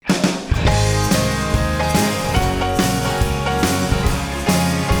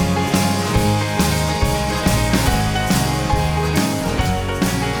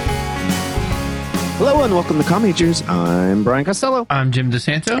Hello and welcome to Commagers. I'm Brian Costello. I'm Jim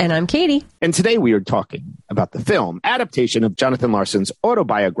DeSanto. And I'm Katie. And today we are talking about the film adaptation of Jonathan Larson's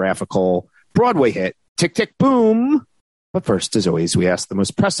autobiographical Broadway hit, Tick, Tick, Boom. But first, as always, we ask the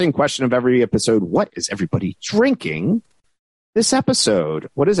most pressing question of every episode. What is everybody drinking this episode?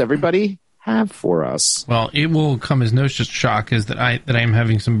 What does everybody have for us? Well, it will come as no shock is that I am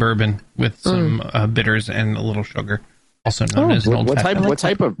having some bourbon with some bitters and a little sugar, also known as an old fashioned. What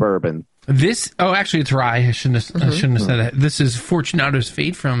type of bourbon? Actually, it's rye. I shouldn't have said that. This is Fortunato's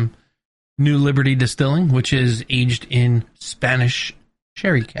Fate from New Liberty Distilling, which is aged in Spanish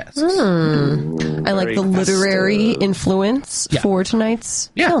sherry casks. I like the literary influence for tonight's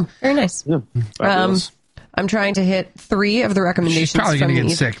film. Very nice. Yeah, I'm trying to hit 3 of the recommendations. She's probably going to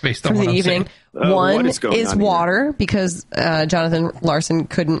get sick based on what I'm evening. saying. One is water, because Jonathan Larson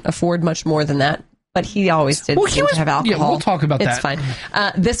couldn't afford much more than that. But he always did seem to have alcohol. Yeah, we'll talk about that. It's fine.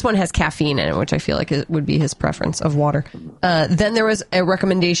 This one has caffeine in it, which I feel like it would be his preference of water. Then there was a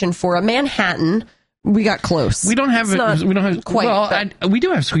recommendation for a Manhattan. We got close. We don't have quite. Well, we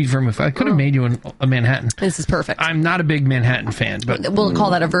do have sweet vermouth. I could have made you a Manhattan. This is perfect. I'm not a big Manhattan fan, but we'll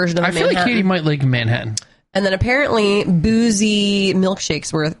call that a version of a Manhattan. I feel like Katie might like Manhattan. And then apparently boozy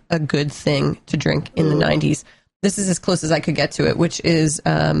milkshakes were a good thing to drink in the 90s. This is as close as I could get to it, which is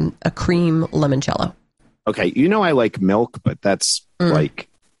a cream limoncello. Okay, I like milk, but that's like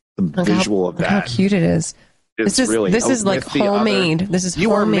the visual of that. How cute it is. This is like homemade. This is you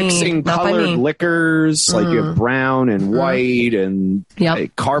homemade. You are mixing colored liquors, like you have brown and white and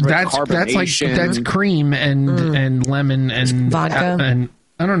carbonation. That's cream and lemon and vodka. And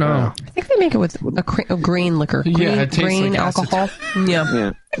I don't know. I think they make it with a grain liquor. Grain alcohol.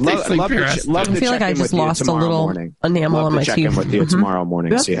 Yeah. Love I feel like I just lost a little enamel on my teeth. Check in with you tomorrow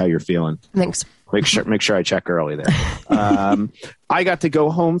morning, see how you're feeling. Thanks. Make sure I check early there. I got to go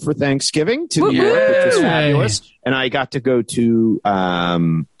home for Thanksgiving to New York, which was fabulous, and I got to go to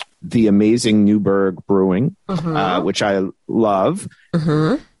the amazing Newburgh Brewing, which I love.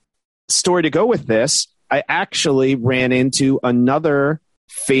 Story to go with this: I actually ran into another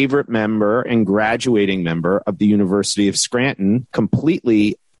favorite member and graduating member of the University of Scranton,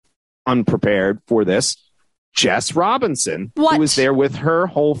 completely unprepared for this. Jess Robinson, who was there with her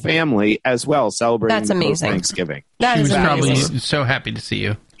whole family as well, celebrating Thanksgiving. That she is was amazing. Probably so happy to see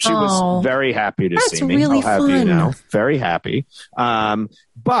you. She was very happy to see me. Really I'll have fun. you know, very happy.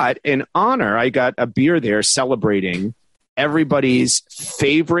 But in honor, I got a beer there celebrating everybody's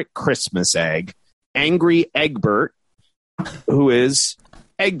favorite Christmas egg, Angry Egbert, who is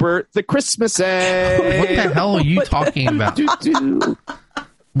Egbert the Christmas egg. What the hell are you talking about?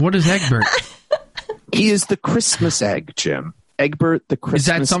 What is Egbert? He is the Christmas egg, Jim. Egbert the Christmas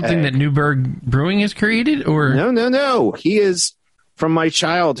egg. Is that something that Newburgh Brewing has created? Or No. He is from my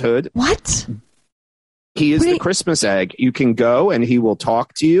childhood. What? He is the Christmas egg. You can go and he will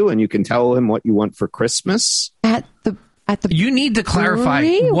talk to you and you can tell him what you want for Christmas. At the You need to clarify.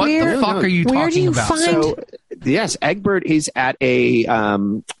 brewery? What the fuck are you where do talking you about? find- So, yes, Egbert is at a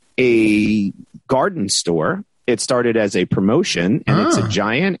garden store. It started as a promotion, and it's a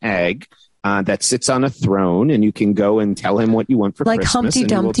giant egg that sits on a throne, and you can go and tell him what you want for like Christmas. Humpty and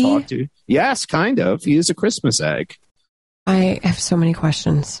he will Dumpty? talk to you. Yes, kind of. He is a Christmas egg. I have so many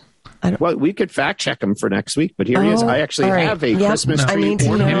questions. Well, we could fact check him for next week, but here he is. I actually have a Christmas tree. I need to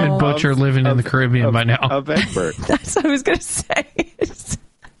Him and Butch are living in the Caribbean by now. Of Egbert. That's what I was going to say.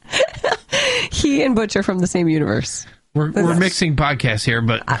 He and Butch are from the same universe. We're mixing podcasts here,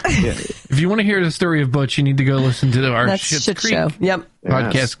 but if you want to hear the story of Butch, you need to go listen to our That's Schitt's Shit Creek Show. Yep.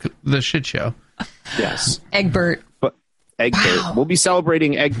 podcast, The Shit Show. Yes. Egbert. But Egbert. Wow. We'll be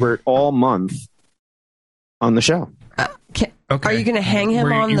celebrating Egbert all month on the show. Are you going to hang him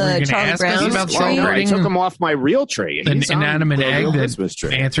on the Charlie Brown about tree? celebrating? I took him off my real tree. An He's on inanimate the egg real that Christmas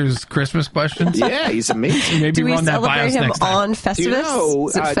tree. answers Christmas questions? Yeah, he's amazing. Maybe Do we run that by celebrate us him next time. on Festivus? Do you know,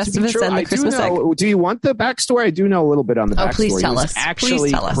 Is it to be Festivus true, and the Christmas egg? Do you want the backstory? I do know a little bit on the backstory. Please tell He was us. Actually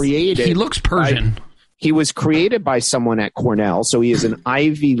Please tell us. created. He looks Persian. He was created by someone at Cornell, so he is an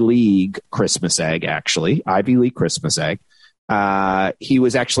Ivy League Christmas egg, actually. Ivy League Christmas egg. He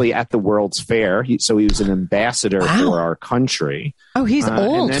was actually at the World's Fair, so he was an ambassador for our country. Oh, he's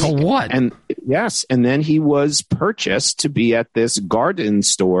old. For what? And yes, and then he was purchased to be at this garden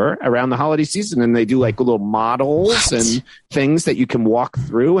store around the holiday season, and they do like little models and things that you can walk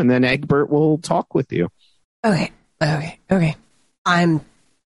through, and then Egbert will talk with you. Okay. I'm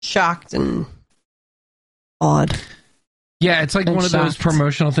shocked and awed. Yeah, it's like I'm one of those shocked.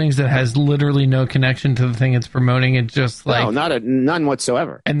 promotional things that has literally no connection to the thing it's promoting. It's just like none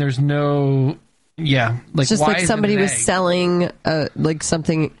whatsoever. And there's no, like It's just why like is somebody it an was egg? selling like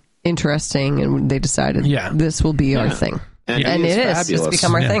something interesting, and they decided this will be our thing. And it is. It's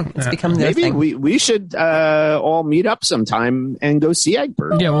become our thing. It's become their thing. Maybe we should all meet up sometime and go see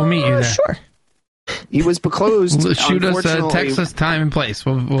Egbert. Yeah, we'll meet you there. Sure. He was closed. Shoot us a text us time and place.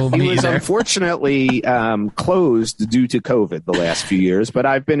 We'll meet you there. Unfortunately closed due to COVID the last few years, but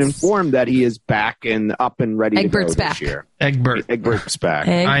I've been informed that he is back and up and ready Egbert's to go back. this year. Egbert's back.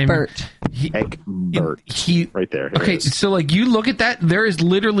 Egbert. Egbert. Right there. Okay, so like you look at that, there is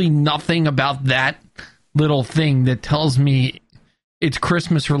literally nothing about that little thing that tells me it's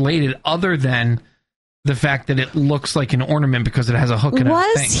Christmas related other than the fact that it looks like an ornament because it has a hook in it.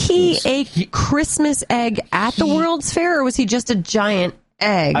 Was he a Christmas egg at the World's Fair, or was he just a giant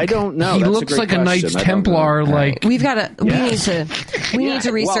egg? I don't know. He looks like a Knights Templar. Like we've got to. We need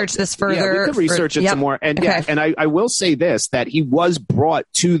to research this further. Yeah, we could research it some more. And and I will say this: that he was brought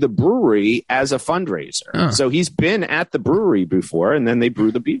to the brewery as a fundraiser. So he's been at the brewery before, and then they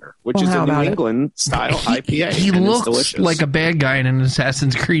brew the beer, which is a New England style IPA. He looks like a bad guy in an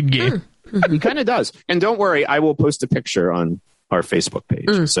Assassin's Creed game. He kind of does. And don't worry, I will post a picture on our Facebook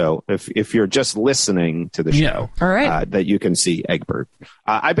page. So if you're just listening to the show, all right, that you can see Egbert.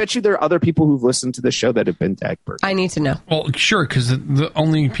 I bet you there are other people who've listened to the show that have been to Egbert. I need to know. Well, sure, because the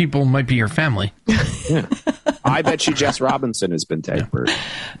only people might be your family. Yeah. I bet you Jess Robinson has been to Egbert.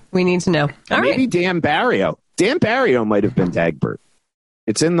 We need to know. Maybe Dan Barrio. Dan Barrio might have been to Egbert.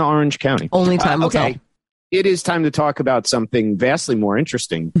 It's in the Orange County. Only time will tell. It is time to talk about something vastly more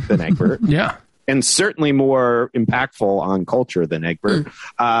interesting than Egbert. Yeah. And certainly more impactful on culture than Egbert.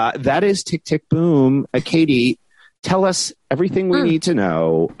 That is Tick, Tick, Boom. Katie, tell us everything we need to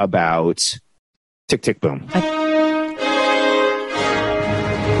know about Tick, Tick, Boom.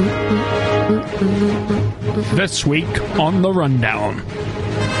 This week on the rundown.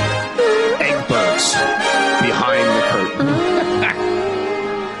 Egbert's Behind the Curtain.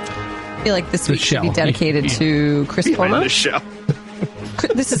 I feel like this week should be dedicated to Chris Cuomo. The show.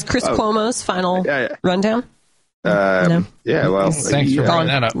 This is Chris Cuomo's final rundown. No. Yeah, well, thanks for bringing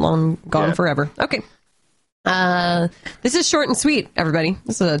that up. Gone forever. Okay. This is short and sweet, everybody.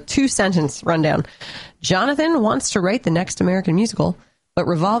 This is a 2-sentence rundown. Jonathan wants to write the next American musical, but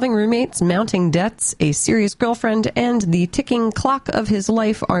revolving roommates, mounting debts, a serious girlfriend, and the ticking clock of his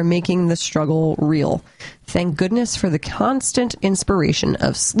life are making the struggle real. Thank goodness for the constant inspiration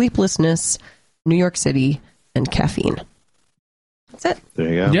of sleeplessness, New York City, and caffeine. That's it. There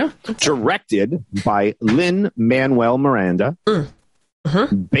you go. Yeah. Directed by Lin-Manuel Miranda,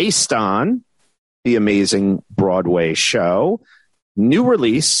 based on the amazing Broadway show, new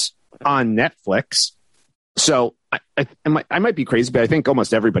release on Netflix. So I might be crazy, but I think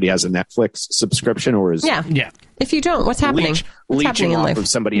almost everybody has a Netflix subscription or is If you don't, what's happening? What's happening in life? Of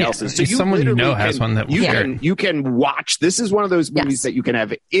somebody else's. So someone you know has one that you can watch. This is one of those movies that you can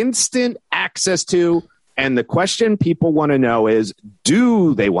have instant access to. And the question people want to know is,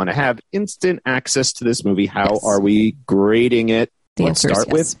 do they want to have instant access to this movie? How are we grading it? The Let's answer start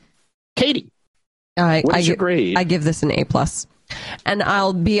is with Katie. What is your grade? I give this an A+. And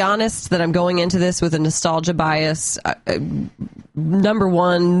I'll be honest that I'm going into this with a nostalgia bias. Number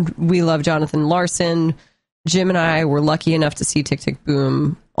one, we love Jonathan Larson. Jim and I were lucky enough to see Tick, Tick,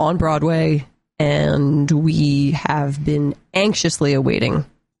 Boom on Broadway, and we have been anxiously awaiting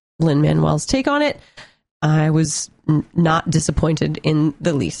Lin-Manuel's take on it. I was not disappointed in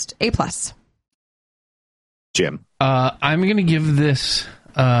the least. A+. Jim. I'm going to give this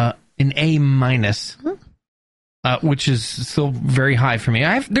an A-, which is still very high for me.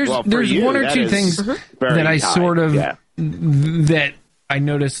 There's one or two things that I sort of that I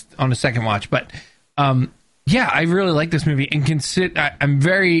noticed on a second watch, but I really like this movie and I'm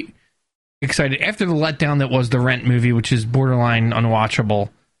very excited after the letdown that was the Rent movie, which is borderline unwatchable.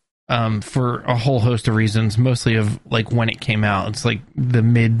 For a whole host of reasons, mostly of like when it came out. It's like the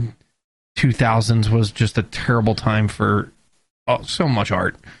mid 2000s was just a terrible time for so much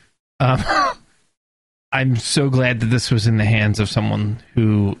art. I'm so glad that this was in the hands of someone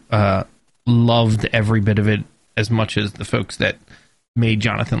who loved every bit of it as much as the folks that made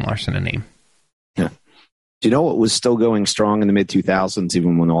Jonathan Larson a name. Yeah. Do you know what was still going strong in the mid 2000s,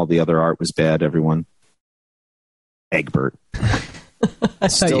 even when all the other art was bad, everyone? Egbert. I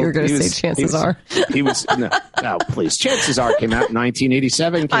thought you were going to say Chances Are. He was no, please. Chances Are came out in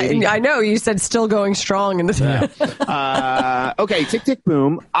 1987. Katie. I know you said still going strong in the. Okay, Tick, Tick,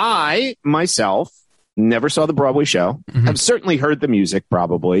 Boom. I myself never saw the Broadway show. I've certainly heard the music.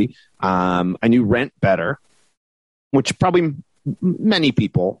 Probably, I knew Rent better, which probably many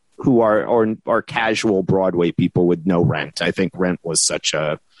people who are casual Broadway people would know Rent. I think Rent was such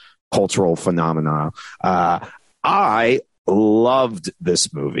a cultural phenomenon. I loved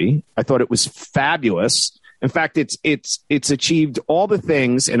this movie. I thought it was fabulous. In fact, it's achieved all the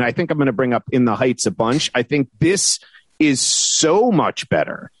things, and I think I'm going to bring up In the Heights a bunch. I think this is so much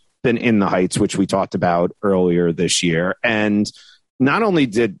better than In the Heights, which we talked about earlier this year. And not only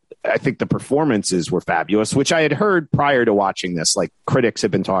did I think the performances were fabulous, which I had heard prior to watching this, like critics have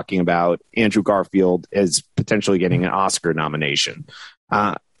been talking about Andrew Garfield as potentially getting an Oscar nomination.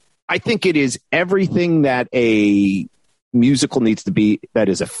 I think it is everything that a musical needs to be that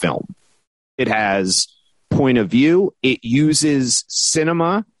is a film. It has point of view. It uses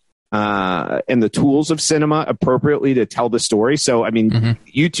cinema and the tools of cinema appropriately to tell the story. So, I mean,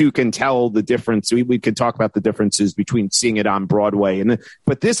 you two can tell the difference. We could talk about the differences between seeing it on Broadway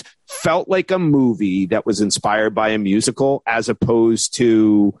but this felt like a movie that was inspired by a musical as opposed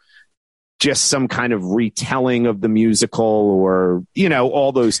to just some kind of retelling of the musical or, you know,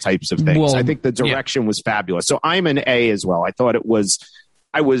 all those types of things. Well, I think the direction was fabulous. So I'm an A as well.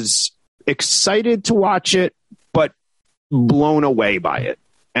 I was excited to watch it, but blown away by it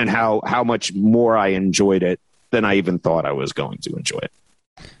and how much more I enjoyed it than I even thought I was going to enjoy it.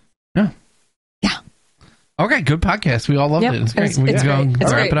 Yeah. Okay, good podcast. We all loved it. It's great. We can go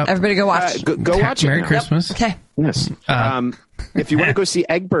wrap it up. Everybody go watch. Go watch it. Merry Christmas. Yep. Okay. Yes. If you want to go see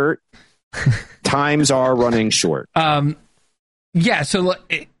Egbert, times are running short. Yeah. So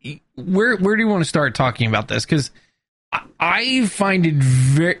where do you want to start talking about this? Because I find it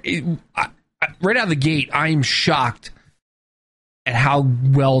very right out of the gate. I'm shocked at how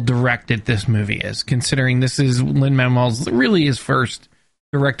well directed this movie is, considering this is Lin-Manuel's really his first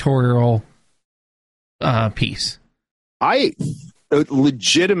directorial piece. I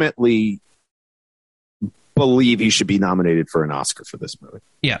legitimately believe he should be nominated for an Oscar for this movie.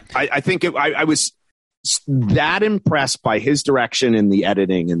 Yeah. I think I was that impressed by his direction and the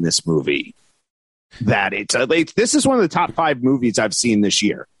editing in this movie that this is one of the top 5 movies I've seen this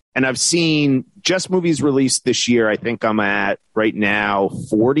year. And I've seen just movies released this year. I think I'm at right now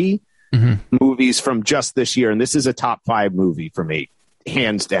 40 movies from just this year. And this is a top 5 movie for me,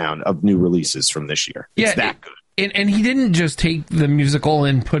 hands down, of new releases from this year. It's that good. And he didn't just take the musical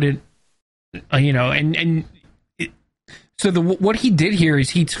and put it, so what he did here is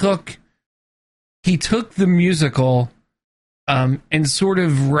he took the musical and sort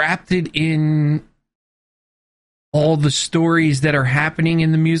of wrapped it in all the stories that are happening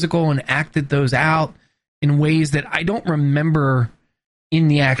in the musical and acted those out in ways that I don't remember in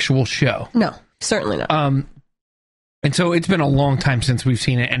the actual show. No, certainly not. And so it's been a long time since we've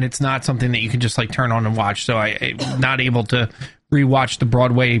seen it, and it's not something that you can just like turn on and watch. So I'm not able to rewatch the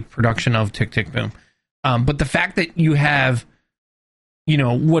Broadway production of Tick, Tick, Boom. But the fact that you have,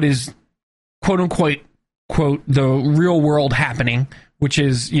 what is quote unquote, quote, the real world happening, which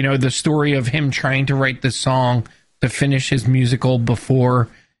is, the story of him trying to write this song to finish his musical before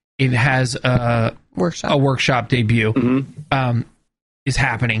it has a workshop debut, is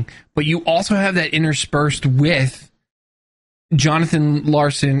happening. But you also have that interspersed with Jonathan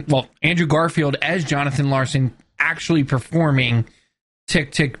Larson, Andrew Garfield as Jonathan Larson actually performing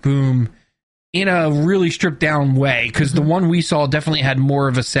Tick, Tick, Boom in a really stripped down way, because the one we saw definitely had more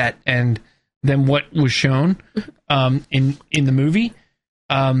of a set than what was shown in the movie.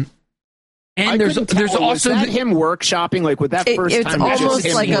 And there's also him workshopping, like with that first it's time. It's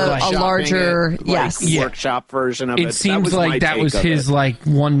almost like a larger workshop version of it. It seems like that was his like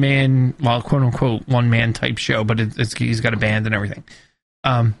one man, quote unquote one man type show, but he's got a band and everything.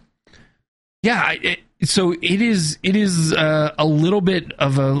 So it is a little bit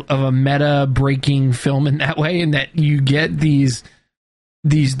of a meta breaking film in that way, in that you get these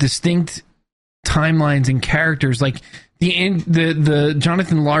distinct timelines and characters. Like the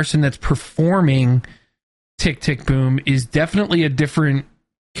Jonathan Larson that's performing Tick, Tick, Boom is definitely a different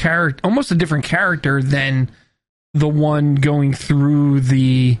character, almost a different character than the one going through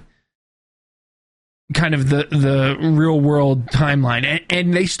the kind of the real world timeline.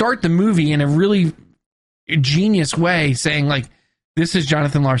 And they start the movie in a really genius way, saying like, this is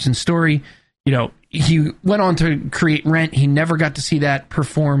Jonathan Larson's story. He went on to create Rent. He never got to see that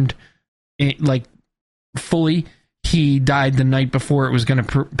performed like fully. He died the night before it was going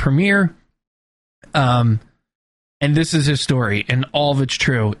to premiere. And this is his story, and all of it's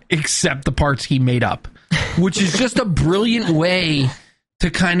true, except the parts he made up, which is just a brilliant way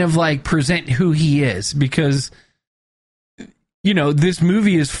to kind of like present who he is, because, this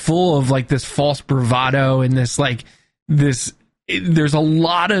movie is full of like this false bravado and this, there's a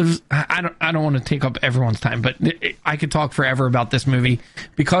lot of, I don't want to take up everyone's time, but I could talk forever about this movie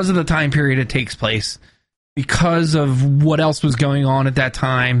because of the time period it takes place, because of what else was going on at that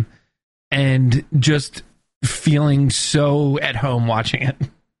time, and just feeling so at home watching it.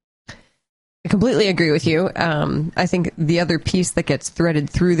 I completely agree with you. I think the other piece that gets threaded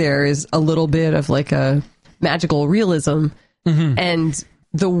through there is a little bit of like a magical realism and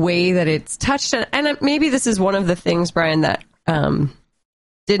the way that it's touched. And maybe this is one of the things, Brian, that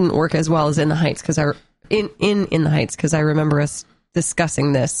didn't work as well as In the Heights, because In the Heights, because I remember us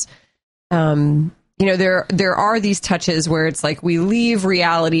discussing this. There are these touches where it's like we leave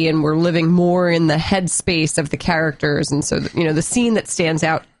reality and we're living more in the headspace of the characters. And so, the scene that stands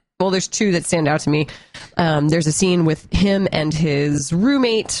out, well, there's two that stand out to me. There's a scene with him and his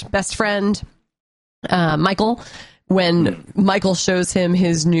roommate, best friend, Michael, when Michael shows him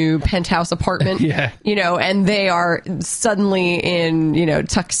his new penthouse apartment, and they are suddenly in,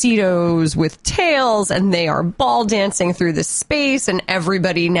 tuxedos with tails, and they are ball dancing through the space, and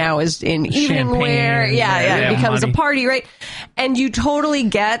everybody now is in evening wear. It becomes a party, right? And you totally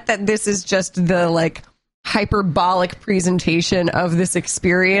get that this is just the like hyperbolic presentation of this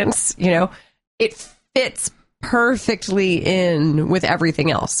experience. It fits perfectly in with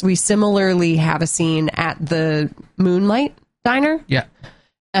everything else. We similarly have a scene at the Moonlight Diner.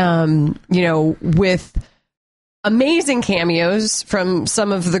 With amazing cameos from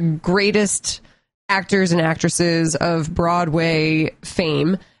some of the greatest actors and actresses of Broadway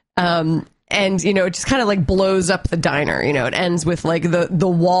fame. And, it just kind of like blows up the diner. It ends with like the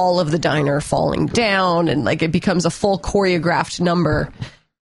wall of the diner falling down, and like it becomes a full choreographed number.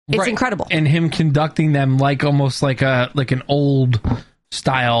 It's incredible. And him conducting them like almost like an old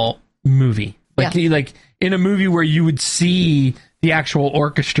style movie. Like in a movie where you would see the actual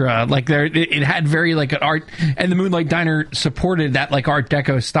orchestra, like it had very like an art, and the Moonlight Diner supported that like Art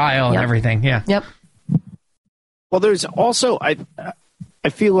Deco style and everything. Yeah. Yep. Well, there's also, I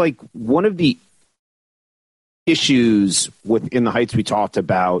feel like one of the issues with In the Heights we talked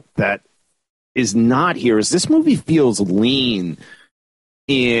about that is not here is this movie feels lean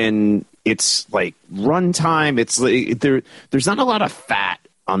in its like runtime. It's like there's not a lot of fat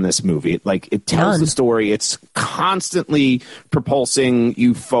on this movie. Like it tells the story. It's constantly propulsing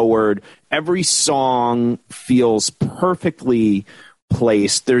you forward. Every song feels perfectly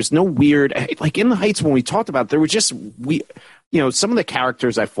placed. There's no weird, like In the Heights when we talked about it, there were just some of the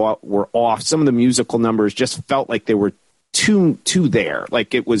characters I thought were off. Some of the musical numbers just felt like they were too there.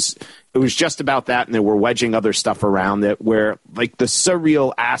 Like it was just about that, and they were wedging other stuff around it where like the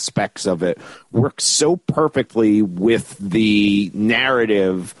surreal aspects of it work so perfectly with the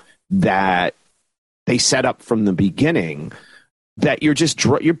narrative that they set up from the beginning that you're just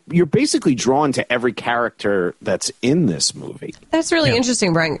you're basically drawn to every character that's in this movie. That's really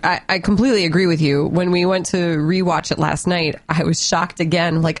interesting, Brian. I completely agree with you. When we went to rewatch it last night, I was shocked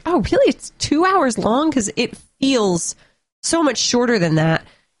again. Like, oh, really? It's 2 hours long? Because it feels so much shorter than that.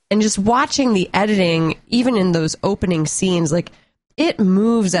 And just watching the editing, even in those opening scenes, like it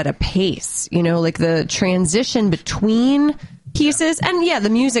moves at a pace, like the transition between pieces. And the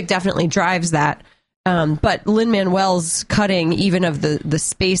music definitely drives that. But Lin-Manuel's cutting, even of the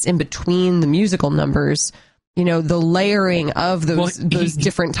space in between the musical numbers, the layering of those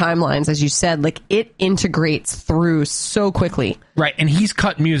different timelines, as you said, like it integrates through so quickly. Right. And he's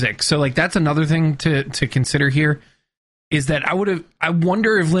cut music. So like that's another thing to consider here. Is that I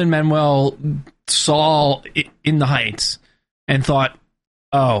wonder if Lin-Manuel saw In the Heights and thought,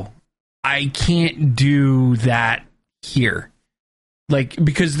 oh, I can't do that here. Like,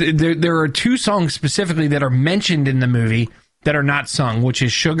 because there are two songs specifically that are mentioned in the movie that are not sung, which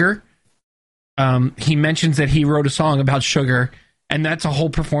is Sugar. He mentions that he wrote a song about sugar, and that's a whole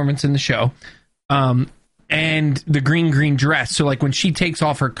performance in the show. And the green dress. So like when she takes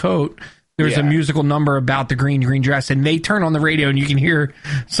off her coat, there's a musical number about the green dress, and they turn on the radio and you can hear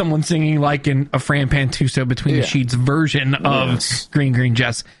someone singing like a Fran Pantuso Between the Sheets version of green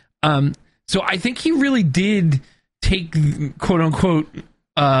dress. So I think he really did take, quote unquote,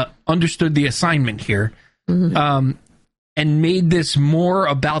 understood the assignment here, and made this more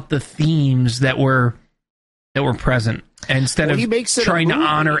about the themes that were present. Instead of trying to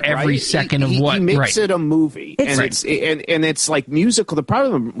honor every second of what he makes it a movie, it's like musical. The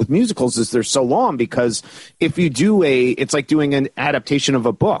problem with musicals is they're so long because if you do it's like doing an adaptation of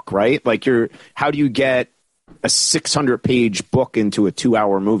a book, right? Like how do you get a 600-page book into a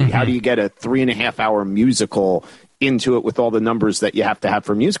 2-hour movie? How do you get a 3.5-hour musical into it with all the numbers that you have to have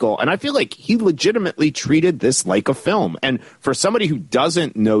for a musical? And I feel like he legitimately treated this like a film. And for somebody who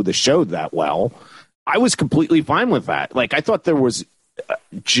doesn't know the show that well, I was completely fine with that. Like, I thought there was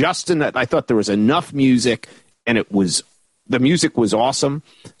I thought there was enough music, and the music was awesome.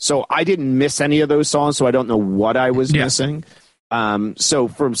 So I didn't miss any of those songs, so I don't know what I was missing. So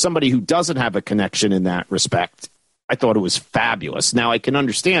for somebody who doesn't have a connection in that respect, I thought it was fabulous. Now, I can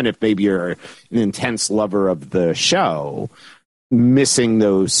understand if maybe you're an intense lover of the show, missing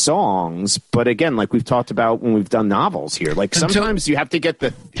those songs. But again, like we've talked about when we've done novels here, like sometimes you have to get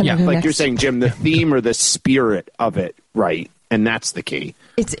you're saying, Jim, the theme or the spirit of it right. And that's the key.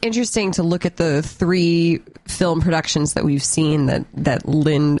 It's interesting to look at the 3 film productions that we've seen that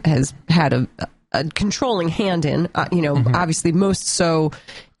Lin has had a controlling hand in, obviously most so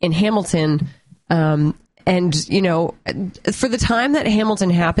in Hamilton. And, you know, for the time that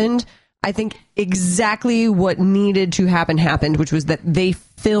Hamilton happened, I think exactly what needed to happen happened, which was that they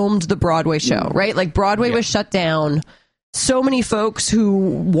filmed the Broadway show, right? Like Broadway was shut down. So many folks who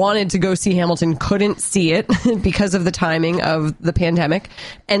wanted to go see Hamilton couldn't see it because of the timing of the pandemic.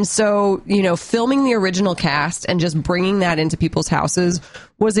 And so, you know, filming the original cast and just bringing that into people's houses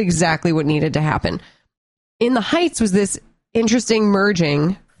was exactly what needed to happen. In the Heights was this interesting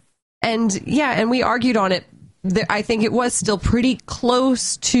merging. And and we argued on it. I think it was still pretty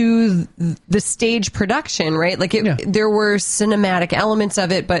close to the stage production, right? Like there were cinematic elements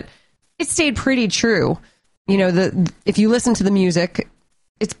of it, but it stayed pretty true. You know, if you listen to the music,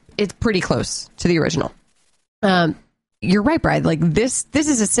 it's pretty close to the original. You're right, Brad. Like this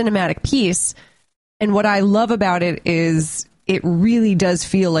is a cinematic piece, and what I love about it is it really does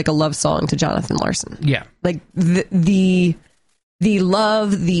feel like a love song to Jonathan Larson. Yeah, like the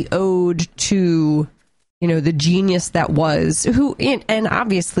love, the ode to, you know, the genius that was and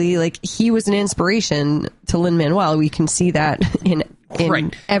obviously like he was an inspiration to Lin-Manuel. We can see that in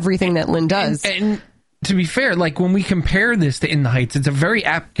everything that Lin does. And to be fair, like when we compare this to In the Heights, it's a very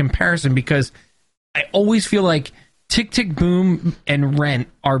apt comparison because I always feel like Tick, Tick, Boom and Rent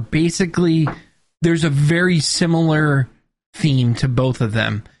are basically, there's a very similar theme to both of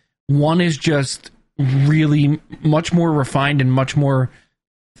them. One is just really much more refined and much more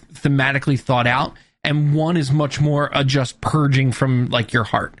thematically thought out, and one is much more just purging from like your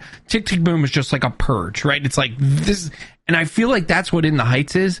heart. Tick, Tick, Boom is just like a purge, right? It's like this, and I feel like that's what In the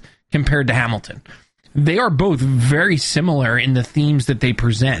Heights is compared to Hamilton. They are both very similar in the themes that they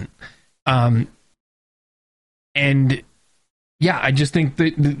present. And yeah, I just think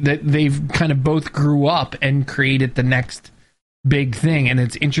that they've kind of both grew up and created the next big thing. And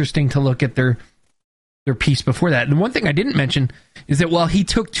it's interesting to look at their piece before that. And one thing I didn't mention is that while he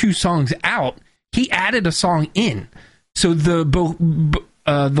took 2 songs out, he added a song in. So the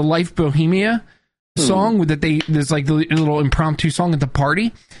Life Bohemia song there's like the little impromptu song at the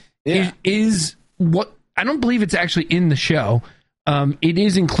party is what I don't believe it's actually in the show. It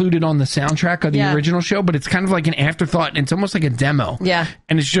is included on the soundtrack of the original show, but it's kind of like an afterthought, and it's almost like a demo. Yeah.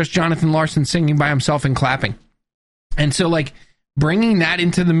 And it's just Jonathan Larson singing by himself and clapping. And so like bringing that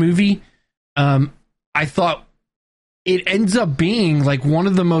into the movie, I thought it ends up being like one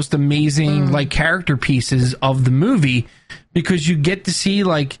of the most amazing like character pieces of the movie, because you get to see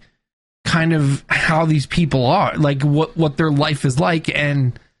like kind of how these people are, like what their life is like,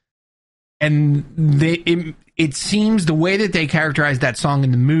 and it seems the way that they characterize that song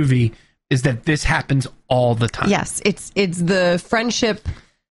in the movie is that this happens all the time. Yes, it's the friendship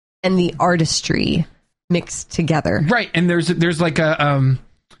and the artistry mixed together. Right, and there's like a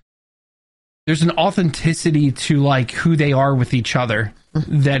there's an authenticity to like who they are with each other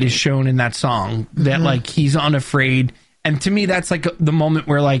that is shown in that song, that like he's unafraid. And to me, that's like the moment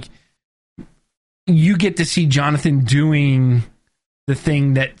where like you get to see Jonathan doing the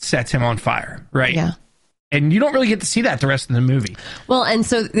thing that sets him on fire, right? Yeah. And you don't really get to see that the rest of the movie. Well, and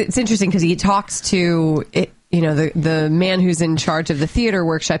so it's interesting because he talks to the man who's in charge of the theater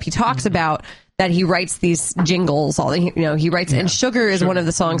workshop. He talks about that he writes these jingles. He writes, and Sugar is one of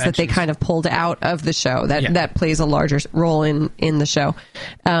the songs that they kind of pulled out of the show that plays a larger role in the show.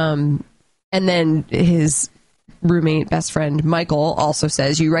 And then his roommate, best friend Michael also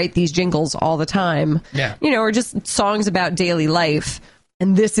says, you write these jingles all the time, or just songs about daily life,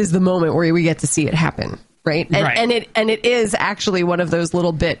 and this is the moment where we get to see it happen, right? And it is actually one of those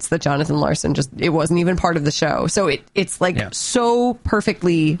little bits that Jonathan Larson it wasn't even part of the show, so it's like so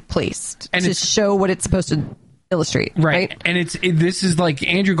perfectly placed and to show what it's supposed to illustrate, right? And this is like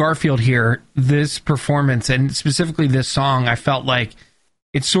Andrew Garfield here, this performance and specifically this song, I felt like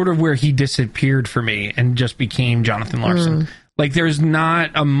it's sort of where he disappeared for me and just became Jonathan Larson. Like there's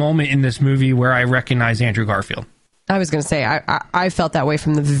not a moment in this movie where I recognize Andrew Garfield. I was going to say, I felt that way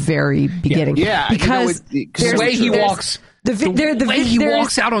from the very beginning. Yeah, because the way he walks, the way he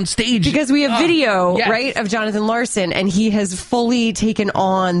walks out on stage. Because we have video, right, of Jonathan Larson, and he has fully taken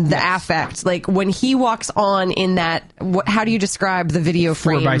on the affect. Like when he walks on in that, how do you describe the video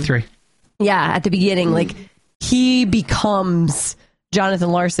frame? 4x3. Yeah, at the beginning, like he becomes Jonathan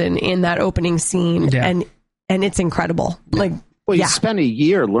Larson in that opening scene, and it's incrable. Like, well, he spent a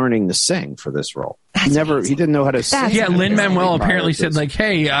year learning to sing for this role. He didn't know how to sing. Yeah, Lin-Manuel apparently said, like,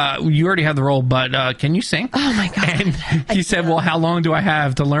 hey, you already have the role, but can you sing? Oh, my God. And he said, well, how long do I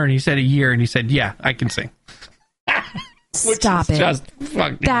have to learn? He said a year, and he said, yeah, I can sing. Stop it. Just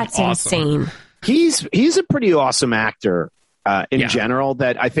fucking That's awesome. insane. He's a pretty awesome actor in general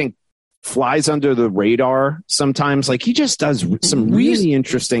that I think flies under the radar sometimes. Like, he just does some really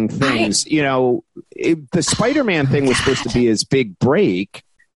interesting things. The Spider-Man thing was supposed to be his big break,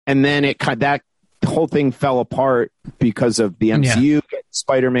 and then that whole thing fell apart because of the MCU,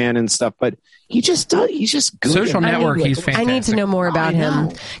 Spider-Man and stuff. But he's just good. Social Network, he's fantastic. I need to know more about him.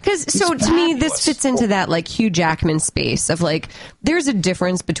 Because to me, this fits into that like Hugh Jackman space of like, there's a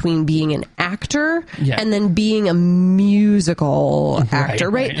difference between being an actor and then being a musical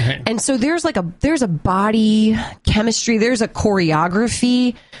actor, right? And so there's a body chemistry, there's a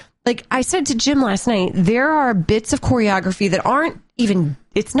choreography. Like I said to Jim last night, there are bits of choreography that aren't even,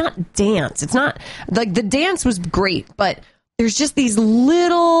 it's not dance. It's not like the dance was great, but there's just these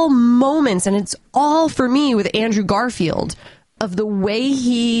little moments, and it's all for me with Andrew Garfield of the way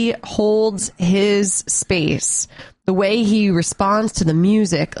he holds his space, the way he responds to the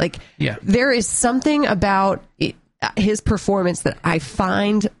music. Like, there is something about his performance that I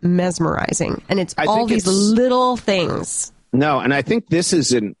find mesmerizing, and it's all these little things. No, and I think this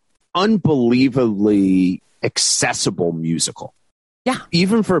is an unbelievably accessible musical. Yeah.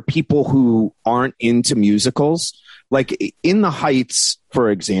 Even for people who aren't into musicals, like In the Heights, for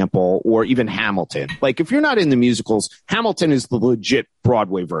example, or even Hamilton. Like, if you're not into musicals, Hamilton is the legit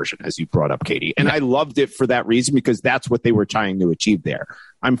Broadway version, as you brought up, Katie. And I loved it for that reason, because that's what they were trying to achieve there.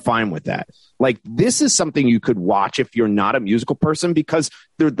 I'm fine with that. Like, this is something you could watch if you're not a musical person, because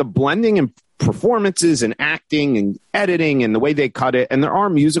the blending and performances and acting and editing and the way they cut it. And there are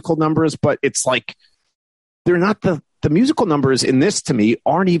musical numbers, but it's like, they're not the musical numbers in this, to me,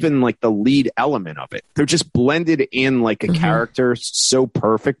 aren't even like the lead element of it. They're just blended in like a character so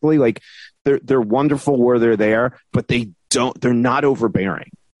perfectly. Like, they're wonderful where they're there, but they're not overbearing.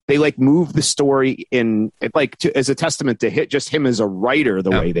 They like move the story in like as a testament to just him as a writer,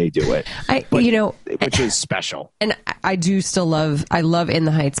 the way they do it, which is special. And I do still love In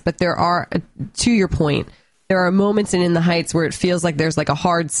the Heights, but there are, to your point, there are moments in the Heights where it feels like there's like a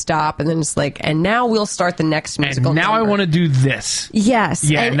hard stop, and then it's like, and now we'll start the next musical. And now number. I want to do this. Yes.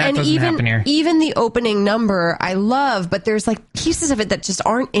 Yeah, and that doesn't happen here. Even the opening number I love, but there's like pieces of it that just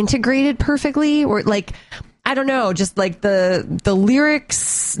aren't integrated perfectly, or like, I don't know, just like the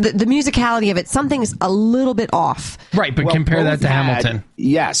lyrics, the musicality of it, something's a little bit off. Right, but compare that to Hamilton.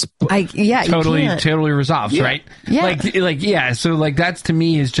 Yes. Totally resolves, right? Yeah. So like that's, to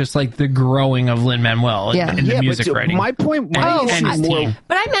me, is just like the growing of Lin-Manuel in the music writing. My point was and his team.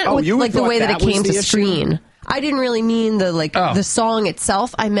 But I meant with like the way that it came to screen. I didn't really mean the song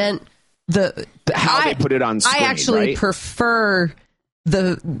itself. I meant how they put it on screen. I actually prefer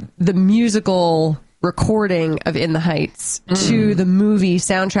the musical recording of In the Heights to the movie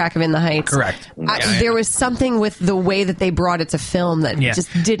soundtrack of In the Heights. Correct. There was something with the way that they brought it to film that just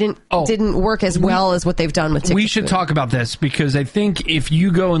didn't work as well as what they've done with TikTok. We should talk about this, because I think if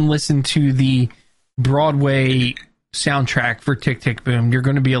you go and listen to the Broadway soundtrack for Tick, Tick, Boom, you're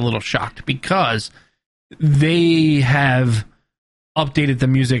going to be a little shocked, because they have updated the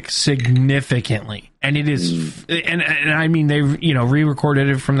music significantly, and it is and I mean, they re-recorded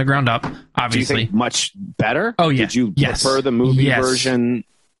it from the ground up, obviously. Do you think much better? Oh yeah. Did you prefer the movie version,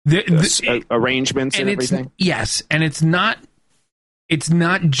 arrangements and everything? Yes, and it's not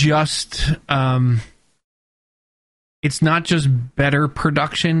just better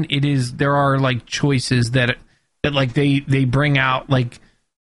production. There are like choices that like they bring out, like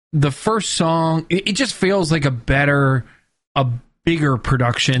the first song, it just feels like a bigger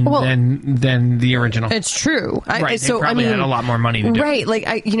production than the original. It's true. Right. They probably had a lot more money to do. Right. Like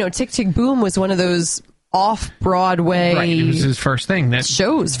Tick, Tick, Boom was one of those off-Broadway. Right. It was his first thing that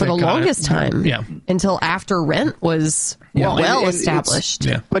shows for the longest time. Yeah. Until after Rent was well established.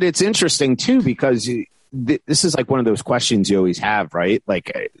 But it's interesting too, because this is like one of those questions you always have, right?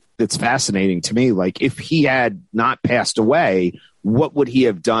 Like, it's fascinating to me. Like, if he had not passed away, what would he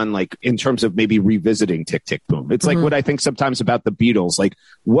have done, like, in terms of maybe revisiting Tick, Tick, Boom? It's like what I think sometimes about the Beatles. Like,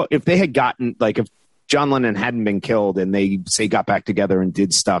 what if they had gotten, like, if John Lennon hadn't been killed and they, say, got back together and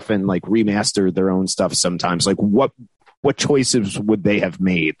did stuff and, like, remastered their own stuff sometimes, like, what choices would they have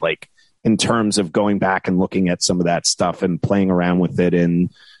made, like, in terms of going back and looking at some of that stuff and playing around with it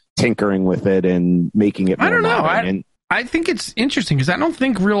and tinkering with it and making it more I don't know. modern? I think it's interesting, because I don't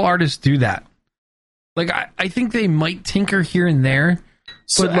think real artists do that. Like, I think they might tinker here and there.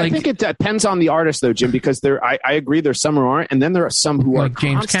 So I think it depends on the artist, though, Jim, because I agree there's some who aren't, and then there are some who are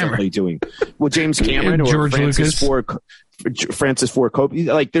James constantly doing. Well, James Cameron or George Lucas. Francis Ford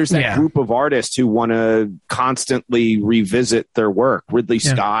Coppola. Like, there's that group of artists who want to constantly revisit their work. Ridley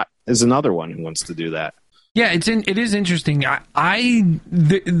Scott is another one who wants to do that. Yeah, it is interesting.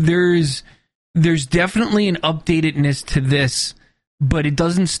 There's definitely an updatedness to this, but it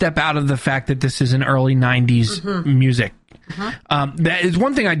doesn't step out of the fact that this is an early 90s music. That is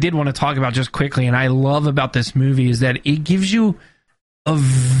one thing I did want to talk about just quickly, and I love about this movie is that it gives you a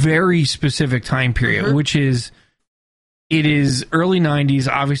very specific time period, which is it is early 90s.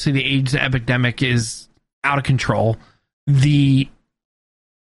 Obviously, the AIDS epidemic is out of control. The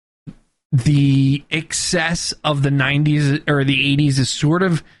excess of the 90s or the 80s is sort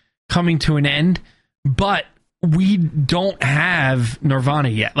of coming to an end, but we don't have Nirvana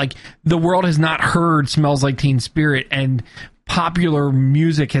yet. Like, the world has not heard Smells Like Teen Spirit, and popular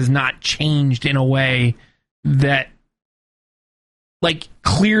music has not changed in a way that, like,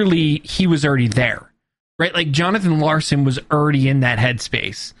 clearly he was already there, right? Like, Jonathan Larson was already in that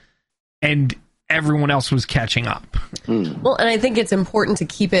headspace, and everyone else was catching up. Well, and I think it's important to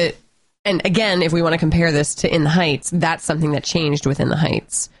keep it, and again, if we want to compare this to In the Heights, that's something that changed within the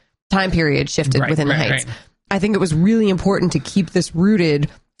Heights. Time period shifted within the Heights. Right. I think it was really important to keep this rooted,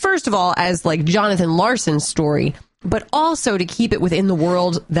 first of all, as like Jonathan Larson's story, but also to keep it within the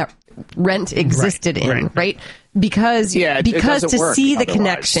world that Rent existed in, right? Because to see the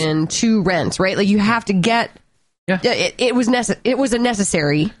connection to Rent, right? Like, you have to get. Yeah. It was a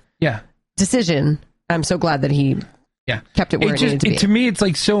necessary. Decision. I'm so glad that he. Kept it where it needed to be. To me, it's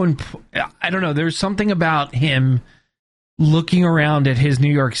like so. I don't know. There's something about him looking around at his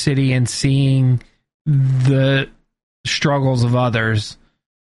New York City and seeing the struggles of others,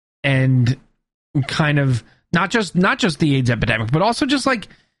 and kind of not just the AIDS epidemic, but also just like,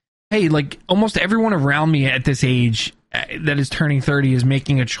 hey, like, almost everyone around me at this age that is turning 30 is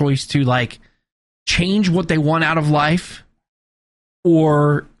making a choice to, like, change what they want out of life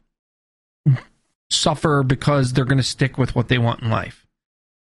or suffer because they're going to stick with what they want in life.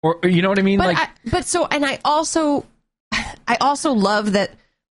 Or, you know what I mean? But I also love that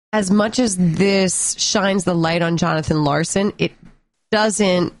as much as this shines the light on Jonathan Larson, it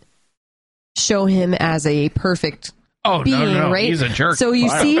doesn't show him as a perfect being, right? He's a jerk. So you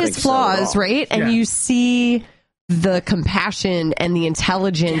see his flaws, right? And you see the compassion and the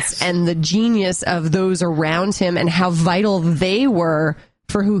intelligence and the genius of those around him and how vital they were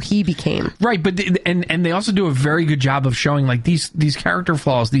for who he became. Right, but and they also do a very good job of showing, like, these character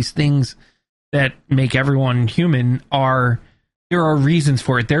flaws, these things that make everyone human there are reasons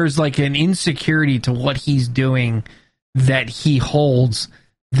for it. There's, like, an insecurity to what he's doing that he holds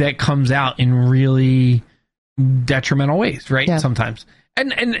that comes out in really detrimental ways, right? Sometimes.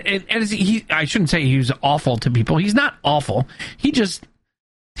 And I shouldn't say he was awful to people. He's not awful. He just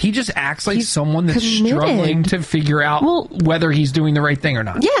acts like someone that's struggling to figure out whether he's doing the right thing or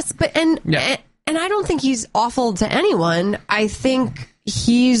not. Yes, but and I don't think he's awful to anyone. I think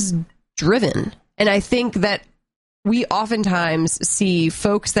he's driven. And I think that we oftentimes see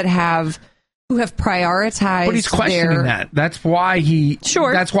folks who have prioritized. But he's questioning that. That's why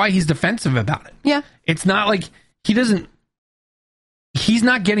that's why he's defensive about it. Yeah. It's not like he's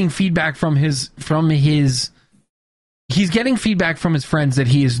not getting feedback from his he's getting feedback from his friends that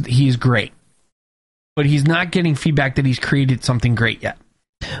he is great. But he's not getting feedback that he's created something great yet.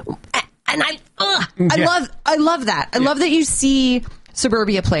 And I love that. I love that you see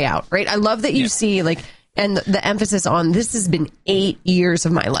Suburbia play out, right? I love that you see, like, and the emphasis on this has been 8 years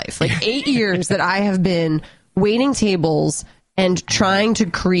of my life. Like, 8 years that I have been waiting tables and trying to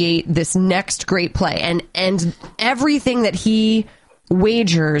create this next great play. And everything that he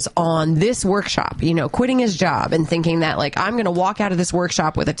wagers on this workshop, quitting his job and thinking that, like, I'm going to walk out of this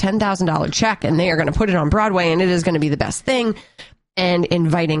workshop with a $10,000 check and they are going to put it on Broadway and it is going to be the best thing, and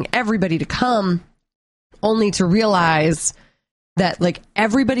inviting everybody to come, only to realize that, like,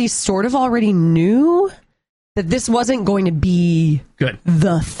 everybody sort of already knew that this wasn't going to be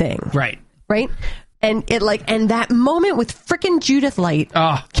the thing. Right. And and that moment with frickin' Judith Light.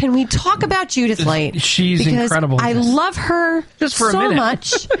 Can we talk about Judith Light? She's incredible. I love her just for so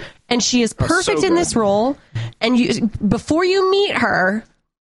much, and she is perfect in this role. And before you meet her,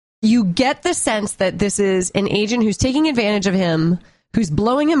 you get the sense that this is an agent who's taking advantage of him, who's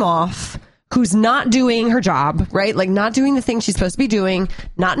blowing him off, who's not doing her job, right? Like, not doing the thing she's supposed to be doing,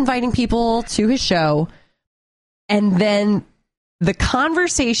 not inviting people to his show. And then the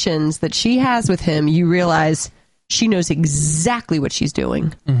conversations that she has with him, you realize she knows exactly what she's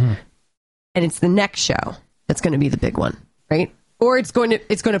doing. Mm-hmm. and it's the next show that's going to be the big one, right? Or it's going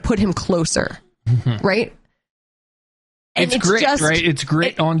to put him closer, right? And it's great, right? It's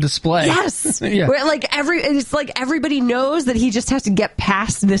great on display. Yes. Yeah. It's like everybody knows that he just has to get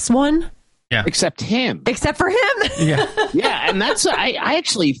past this one. Yeah. Except for him. Yeah. Yeah. And that's, I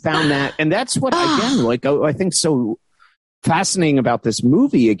actually found that, and that's what, again, I think so fascinating about this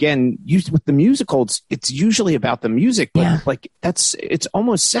movie. Again, used with the musicals, it's usually about the music, but it's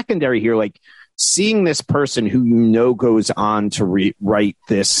almost secondary here. Like seeing this person who goes on to write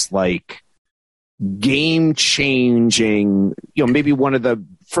this, like, game changing, maybe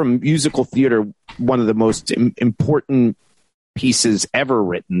from musical theater, one of the most important pieces ever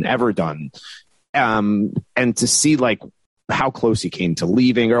written, ever done. And to see like how close he came to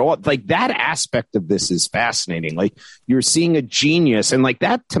leaving, or like that aspect of this is fascinating. Like you're seeing a genius, and like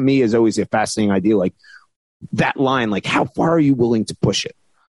that to me is always a fascinating idea. Like that line, like how far are you willing to push it?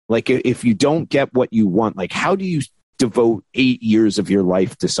 Like if you don't get what you want, like how do you devote 8 years of your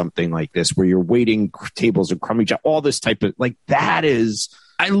life to something like this where you're waiting tables and crummy job, all this type of like that is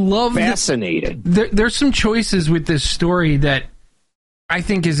I love fascinating. There's some choices with this story that I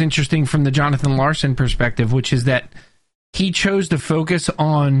think is interesting from the Jonathan Larson perspective, which is that he chose to focus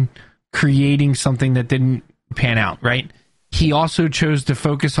on creating something that didn't pan out, right? He also chose to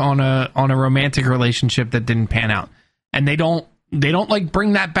focus on a romantic relationship that didn't pan out. And they don't like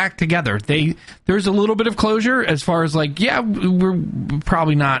bring that back together. There's a little bit of closure as far as like, yeah, we're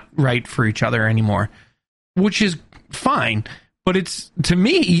probably not right for each other anymore, which is fine. But it's, to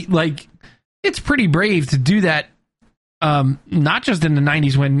me, like, it's pretty brave to do that. Not just in the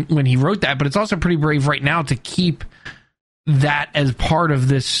 90s when he wrote that, but it's also pretty brave right now to keep that as part of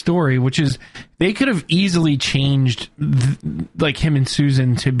this story, which is they could have easily changed like him and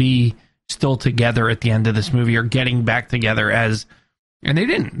Susan to be still together at the end of this movie or getting back together and they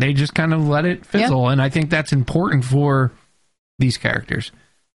didn't. They just kind of let it fizzle. Yeah. And I think that's important for these characters.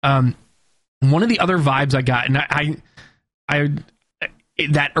 One of the other vibes I got, and I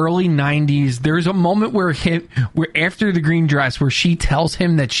that early 90s, there's a moment where after the green dress, where she tells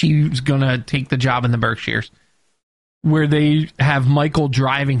him that she's going to take the job in the Berkshires, where they have Michael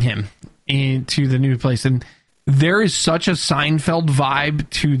driving him into the new place. And there is such a Seinfeld vibe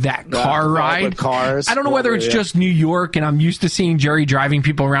to that car ride. With cars. I don't know whether it's just New York, and I'm used to seeing Jerry driving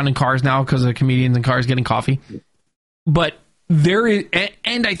people around in cars now because of comedians in cars getting coffee. But there is,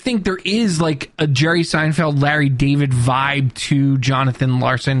 and I think there is like a Jerry Seinfeld, Larry David vibe to Jonathan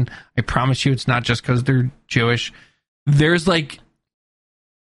Larson. I promise you it's not just because they're Jewish. There's like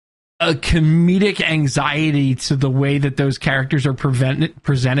a comedic anxiety to the way that those characters are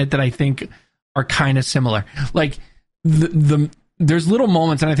presented that I think are kind of similar. Like there's little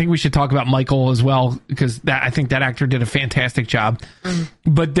moments, and I think we should talk about Michael as well, because I think that actor did a fantastic job.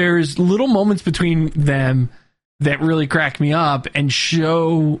 But there's little moments between them that really crack me up and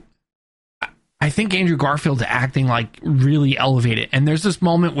show, I think Andrew Garfield's acting like really elevated. And there's this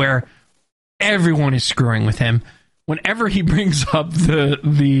moment where everyone is screwing with him. Whenever he brings up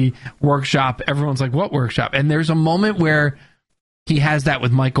the workshop, everyone's like, what workshop? And there's a moment where he has that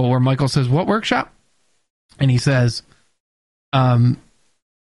with Michael, where Michael says, what workshop? And he says, Superbia.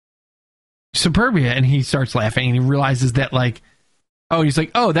 And he starts laughing, and he realizes that, like, he's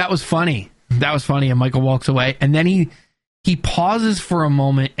like, that was funny. That was funny. And Michael walks away. And then he pauses for a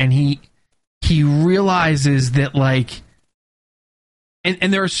moment, and he realizes that, like,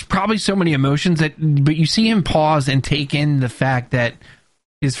 and there's probably so many emotions but you see him pause and take in the fact that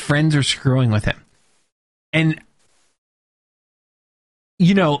his friends are screwing with him. And,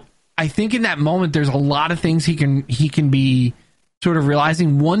 you know, I think in that moment, there's a lot of things he can be sort of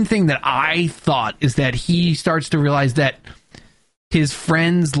realizing. One thing that I thought is that he starts to realize that his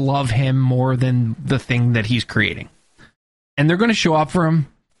friends love him more than the thing that he's creating. And they're going to show up for him,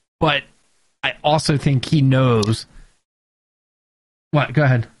 but I also think he knows. What? Go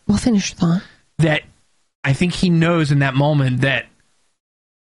ahead. We'll finish the thought. That I think he knows in that moment that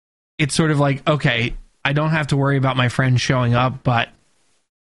it's sort of like, okay, I don't have to worry about my friends showing up, but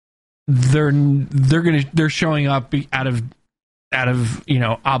they're showing up out of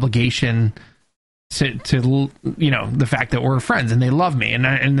obligation to the fact that we're friends and they love me,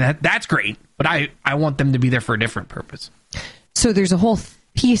 and that's great, but I want them to be there for a different purpose. So there's a whole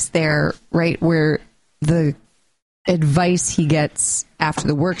piece there, right, where the advice he gets after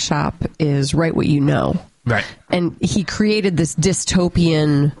the workshop is write what you know. Right. And he created this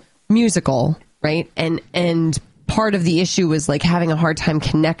dystopian musical, right? And part of the issue was like having a hard time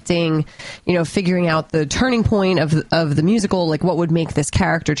connecting, figuring out the turning point of the musical, like what would make this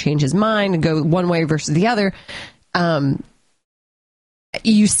character change his mind and go one way versus the other.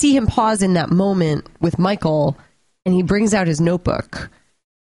 you see him pause in that moment with Michael, and he brings out his notebook,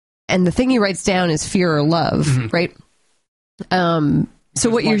 and the thing he writes down is fear or love, right? So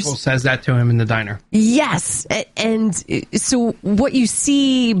what Michael says that to him in the diner. Yes, and so what you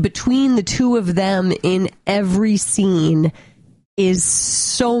see between the two of them in every scene is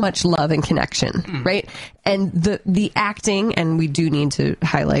so much love and connection, right? And the acting, and we do need to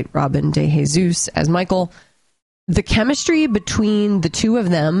highlight Robin De Jesus as Michael. The chemistry between the two of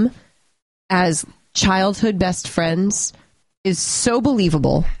them as childhood best friends is so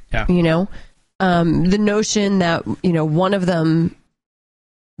believable. Yeah. You know, the notion that, you know, one of them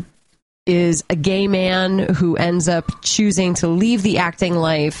is a gay man who ends up choosing to leave the acting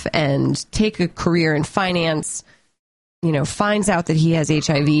life and take a career in finance, you know, finds out that he has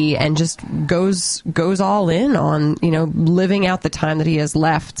HIV and just goes all in on, you know, living out the time that he has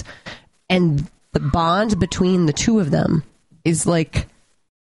left. And the bond between the two of them is like,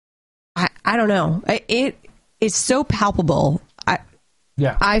 I don't know. It is so palpable.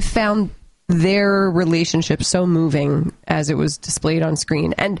 I found their relationship so moving as it was displayed on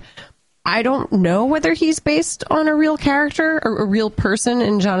screen. And I don't know whether he's based on a real character or a real person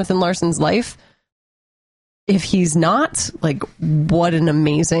in Jonathan Larson's life. If he's not, like, what an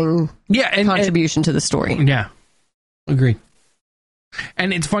amazing contribution to the story. Yeah, agreed.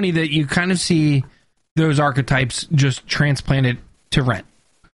 And it's funny that you kind of see those archetypes just transplanted to Rent.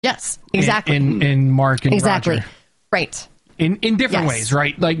 Yes, exactly. In Mark and Roger. Right. In different ways,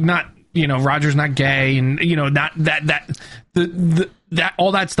 right? Like, not, you know, Roger's not gay, and, you know, not that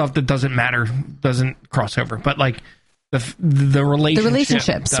all that stuff that doesn't matter doesn't cross over, but like the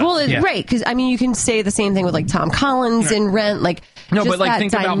relationships. Right, because I mean, you can say the same thing with like Tom Collins in Rent, like no, but like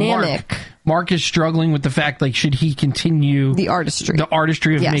think dynamic. about Mark. Mark is struggling with the fact, like, should he continue the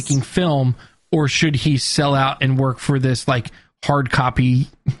artistry of making film, or should he sell out and work for this like hard copy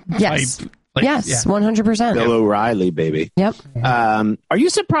type? Like, 100%. Bill O'Reilly, baby. Yep. Are you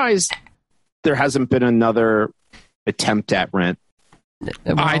surprised there hasn't been another attempt at Rent?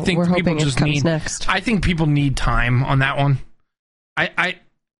 Well, I think people just need. Next. I think people need time on that one. I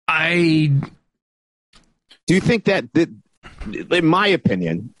do you think that, in my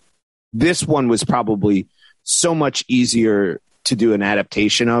opinion, this one was probably so much easier to do an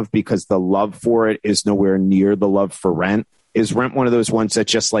adaptation of because the love for it is nowhere near the love for Rent? Is Rent one of those ones that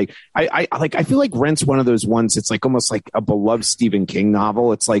just like I feel like Rent's one of those ones. It's like almost like a beloved Stephen King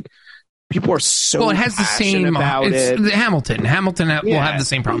novel. It's like people are so it has the same about it. Hamilton will have the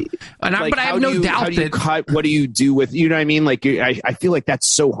same problem, but I have no doubt that. What do you do with, you know what I mean? Like I feel like that's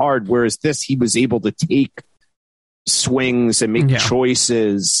so hard. Whereas this, he was able to take swings and make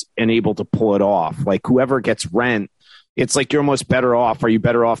choices and able to pull it off. Like whoever gets Rent, it's like you're almost better off. Are you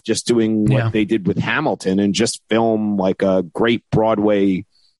better off just doing what they did with Hamilton and just film like a great Broadway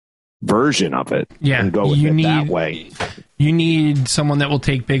version of it? Yeah, and go with it that way. You need someone that will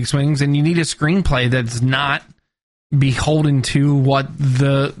take big swings, and you need a screenplay that's not beholden to what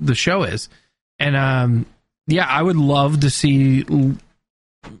the show is. And I would love to see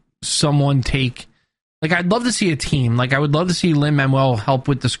someone take. Like, I'd love to see a team. Like, I would love to see Lin-Manuel help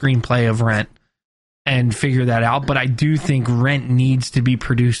with the screenplay of Rent and figure that out. But I do think Rent needs to be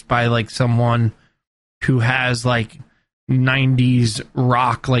produced by like someone who has like 90s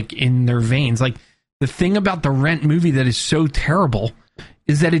rock like in their veins. Like, the thing about the Rent movie that is so terrible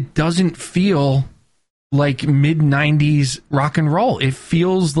is that it doesn't feel like mid 90s rock and roll. It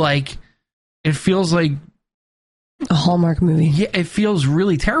feels like a Hallmark movie. Yeah, it feels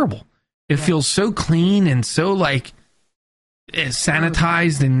really terrible. It feels so clean and so like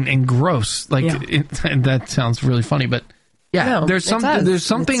sanitized and gross. Like and that sounds really funny, but there's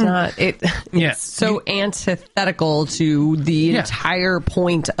something. It's so antithetical to the entire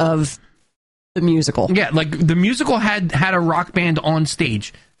point of the musical. Yeah, like the musical had a rock band on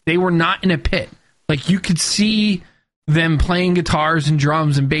stage. They were not in a pit. Like you could see them playing guitars and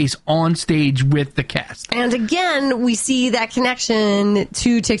drums and bass on stage with the cast. And again, we see that connection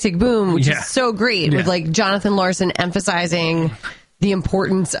to Tick, Tick, Boom, which is so great with like Jonathan Larson emphasizing the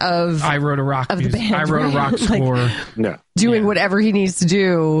importance of I wrote a rock of the band. I wrote a rock score. Doing whatever he needs to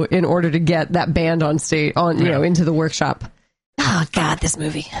do in order to get that band on stage, you know, into the workshop. Oh God, this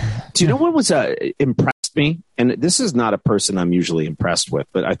movie. Do you know what was impressed me? And this is not a person I'm usually impressed with,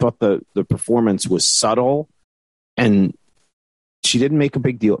 but I thought the performance was subtle. And she didn't make a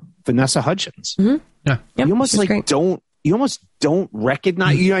big deal. Vanessa Hudgens. Mm-hmm. Yeah, you almost don't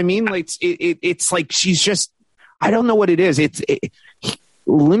recognize. You know what I mean? Like it's like she's just. I don't know what it is.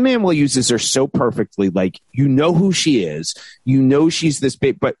 Lin-Manuel uses her so perfectly. Like you know who she is. You know she's this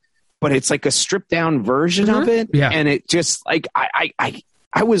big, but but it's like a stripped down version of it. Yeah. And it just like,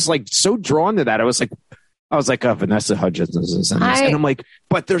 I was like so drawn to that. I was like, oh, Vanessa Hudgens is in this. And I'm like,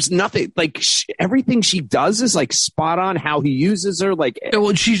 but there's nothing like everything she does is like spot on how he uses her. Like,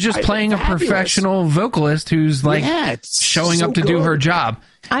 well, she's just playing a professional vocalist who's like showing up to do her job.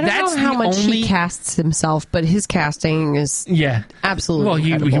 I don't know how much he casts himself, but his casting is absolutely well.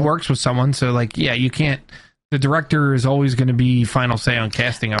 Incredible. He works with someone, so like you can't. The director is always going to be final say on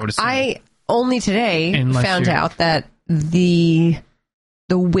casting. I would assume. I only today found out that the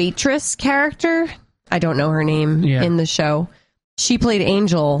waitress character. I don't know her name in the show. She played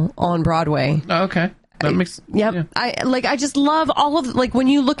Angel on Broadway. Oh, okay. That makes yeah. I just love all of like when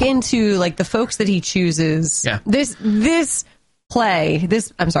you look into like the folks that he chooses. Yeah. This movie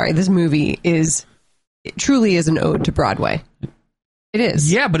truly is an ode to Broadway. It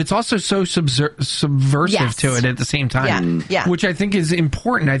is. Yeah, but it's also so subversive to it at the same time. Yeah. Which I think is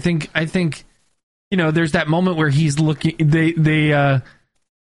important. I think there's that moment where he's looking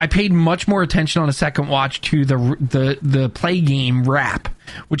I paid much more attention on a second watch to the play game rap,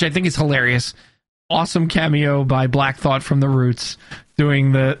 which I think is hilarious. Awesome cameo by Black Thought from The Roots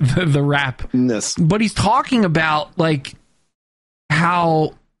doing the rap. Yes. But he's talking about like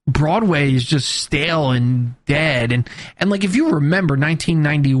how Broadway is just stale and dead, and like if you remember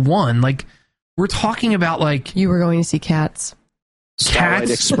 1991, like we're talking about like you were going to see Cats. Starlight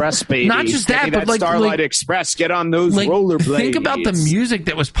Express, baby. Not just that, but like Starlight Express, get on those rollerblades. Think about the music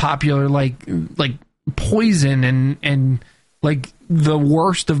that was popular, like Poison and like the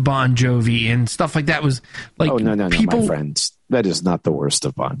worst of Bon Jovi and stuff like that. Was like no, my friends, that is not the worst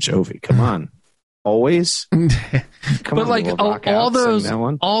of Bon Jovi. Come on, always. But like all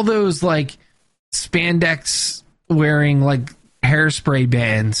those like spandex wearing like hairspray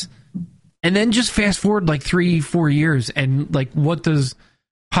bands. And then just fast forward like 3-4 years, and like, what does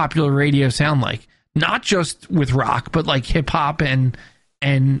popular radio sound like? Not just with rock, but like hip hop and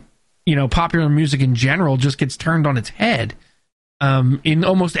popular music in general just gets turned on its head in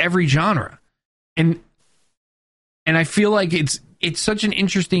almost every genre. And I feel like it's such an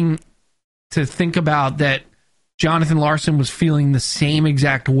interesting to think about that Jonathan Larson was feeling the same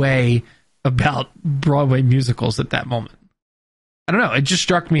exact way about Broadway musicals at that moment. I don't know. It just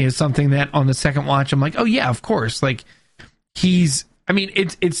struck me as something that on the second watch, I'm like, oh yeah, of course. Like it's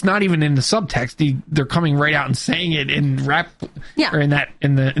not even in the subtext. They're coming right out and saying it in rap, or in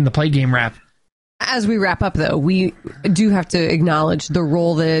the play game rap. As we wrap up, though, we do have to acknowledge the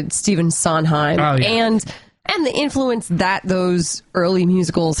role that Stephen Sondheim and the influence that those early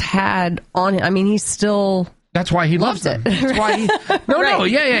musicals had on him. I mean, he's still that's why he loves it. That's why he no.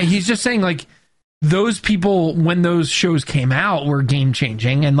 He's just saying like. Those people, when those shows came out, were game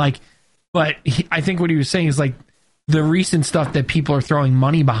changing, and like, but I think what he was saying is like the recent stuff that people are throwing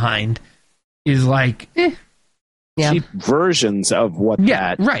money behind is like cheap versions of what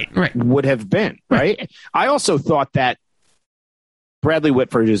that would have been. Right. I also thought that Bradley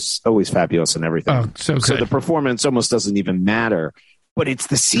Whitford is always fabulous and everything. Oh, so good. So the performance almost doesn't even matter. But it's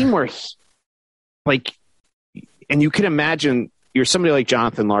the scene where, and you can imagine. You're somebody like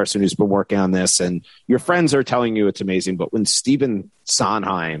Jonathan Larson who's been working on this, and your friends are telling you it's amazing. But when Stephen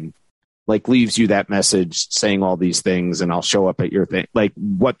Sondheim like leaves you that message saying all these things, and I'll show up at your thing, like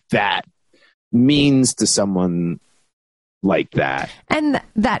what that means to someone like that, and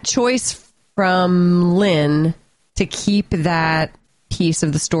that choice from Lin to keep that piece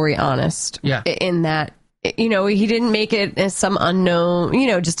of the story honest, in that. He didn't make it as some unknown,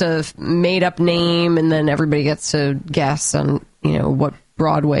 just a made up name, and then everybody gets to guess on, what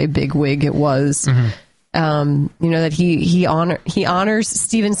Broadway bigwig it was. Mm-hmm. That he honors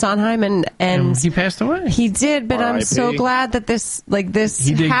Stephen Sondheim and he passed away. He did, but I'm so glad that this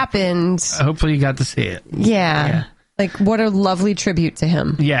happened. Hopefully you got to see it. Yeah. Like what a lovely tribute to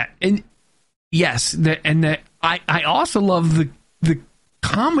him. Yeah. And yes, I also love the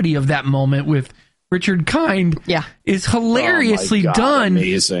comedy of that moment with Richard Kind is hilariously done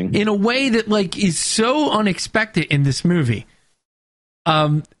in a way that like is so unexpected in this movie.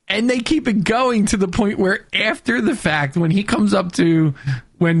 And they keep it going to the point where after the fact, when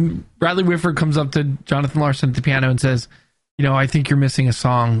Bradley Whitford comes up to Jonathan Larson at the piano and says, I think you're missing a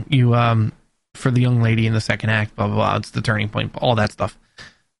song for the young lady in the second act, blah, blah, blah. It's the turning point, all that stuff.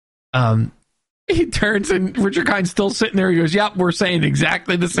 He turns and Richard Kind's still sitting there. He goes, yep, we're saying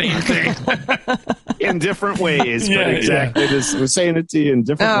exactly the same thing. In different ways, but exactly this. We're saying it to you in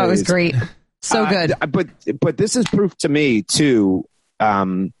different ways. Oh, it was great. So good. But this is proof to me, too,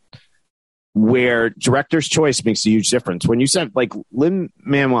 where director's choice makes a huge difference. When you said, like,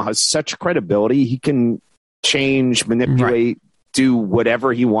 Lin-Manuel has such credibility, he can change, manipulate do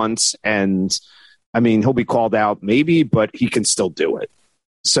whatever he wants. And I mean, he'll be called out maybe, but he can still do it.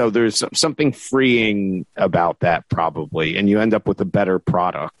 So there's something freeing about that probably. And you end up with a better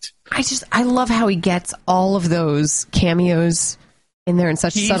product. I love how he gets all of those cameos in there in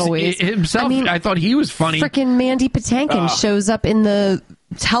such subtle ways. Himself, I thought he was funny. Freaking Mandy Patinkin shows up in the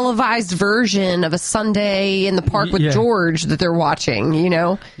televised version of a Sunday in the park with George that they're watching, you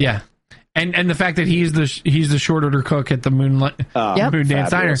know? Yeah. And the fact that he's the short order cook at the Moon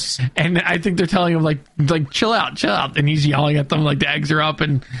Dance Diner, and I think they're telling him like chill out, and he's yelling at them like the eggs are up,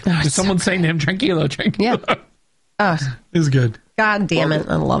 and someone's saying to him tranquilo. Yeah, it's good. God damn it,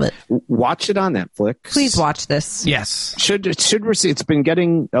 I love it. Watch it on Netflix. Please watch this. Yes, should receive. It's been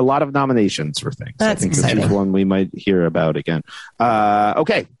getting a lot of nominations for things. That's exciting. This is one we might hear about again.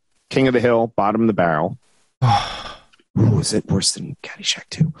 Okay, King of the Hill, bottom of the barrel. Oh, is it worse than Caddyshack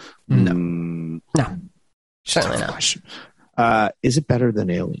 2? No. Certainly not. Question. Is it better than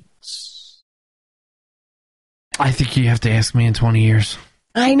Aliens? I think you have to ask me in 20 years.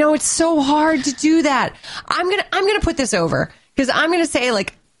 I know, it's so hard to do that. I'm gonna put this over because I'm gonna say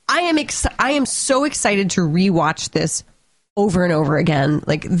like I am so excited to rewatch this over and over again.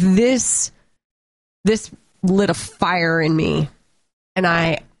 Like this lit a fire in me, and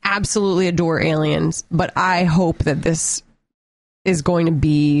I absolutely adore Aliens, but I hope that this is going to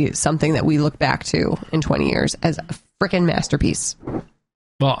be something that we look back to in 20 years as a freaking masterpiece.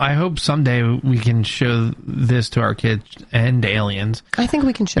 Well, I hope someday we can show this to our kids and Aliens. I think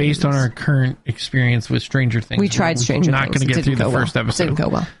we can show based on our current experience with Stranger Things. We tried Stranger Things. We're not going to get through the first episode. It didn't go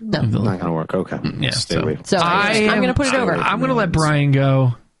well. No. Not going to work. Okay. Yeah. Stay away. So I'm going to put it over. I'm going to let Brian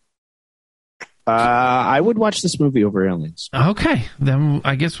go. I would watch this movie over Aliens. Okay, then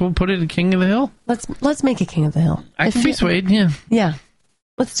I guess we'll put it at King of the Hill. Let's make it King of the Hill. I can be swayed. Yeah,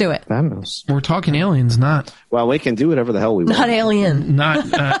 let's do it. We're talking Aliens, not. Well, we can do whatever the hell we want. Not Alien. Not.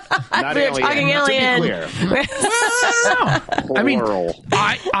 Not We're Alien. talking Alien. I mean,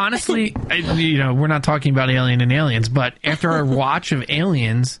 I honestly, we're not talking about Alien and Aliens, but after our watch of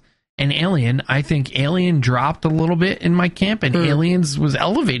Aliens and Alien, I think Alien dropped a little bit in my camp, and Aliens was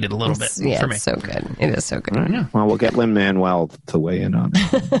elevated a little bit for me. It's so good. It is so good. Right. Yeah. Well, we'll get Lin-Manuel to weigh in on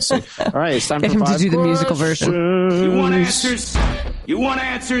it. All right, it's time get for him 5 to do the musical version. You want answers? You want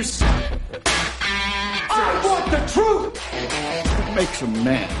answers? I want the truth! What makes a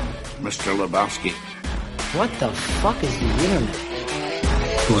man, Mr. Lebowski? What the fuck is the internet?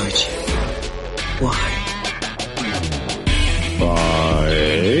 George, why?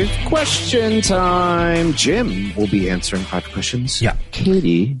 5 question time. Jim will be answering 5 questions. Yeah.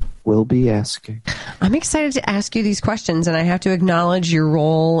 Katie will be asking. I'm excited to ask you these questions, and I have to acknowledge your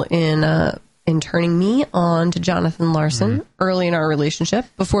role in turning me on to Jonathan Larson early in our relationship,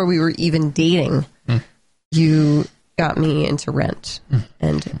 before we were even dating. You got me into Rent,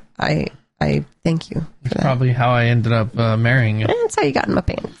 and I thank you. That's probably how I ended up marrying you. And that's how you got in my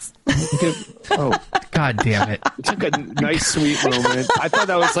pants. Oh, God damn it. It took a nice, sweet moment. I thought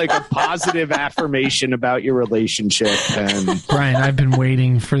that was like a positive affirmation about your relationship. And Brian, I've been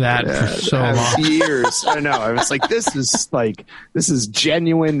waiting for that for so long. Years. I know. I was like, this is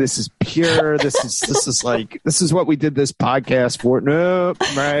genuine. This is pure. This is what we did this podcast for. Nope.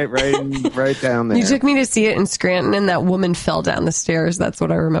 Right down there. You took me to see it in Scranton, and that woman fell down the stairs. That's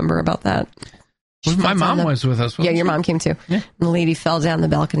what I remember about that. My mom was with us. Yeah, your mom came too. Yeah. And the lady fell down the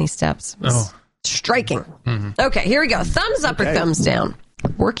balcony steps. It was striking. Okay, here we go. Thumbs up or thumbs down?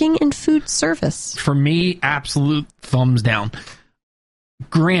 Working in food service. For me, absolute thumbs down.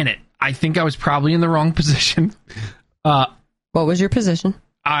 Granted, I think I was probably in the wrong position. What was your position?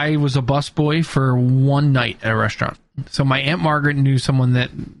 I was a busboy for one night at a restaurant. So my Aunt Margaret knew someone that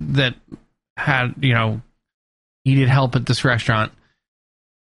had, needed help at this restaurant.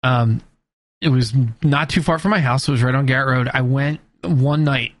 It was not too far from my house. It was right on Garrett Road. I went one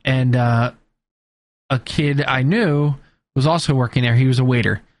night, and a kid I knew was also working there. He was a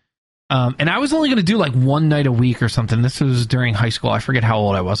waiter. And I was only going to do like one night a week or something. This was during high school. I forget how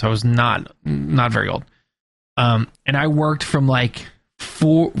old I was. I was not very old. And I worked from like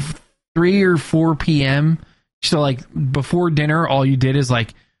 3 or 4 p.m. So like before dinner, all you did is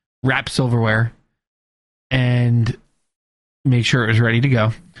like wrap silverware and make sure it was ready to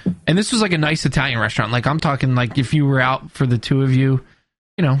go. And this was like a nice Italian restaurant. Like I'm talking like if you were out for the two of you,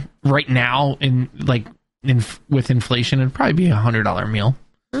 right now with inflation, it'd probably be $100 meal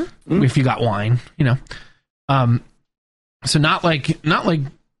if you got wine, So not like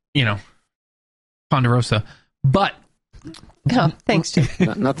Ponderosa, but thanks, Jim.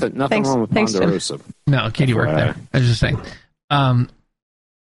 Nothing wrong with Ponderosa. No, Katie worked there. I was just saying.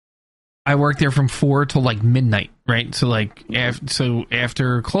 I worked there from 4 till like midnight, right? So like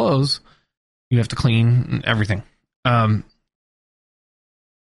after close, you have to clean everything. And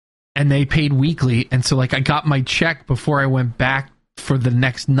they paid weekly, and so like I got my check before I went back for the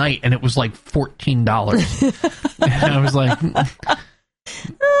next night, and it was like $14. And I was like,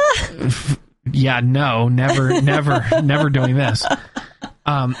 yeah, no, never doing this.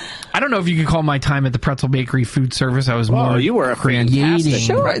 I don't know if you could call my time at the Pretzel Bakery food service. I was more you were a creating.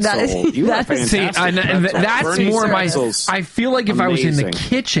 Sure, that's more my. I feel like if I was in the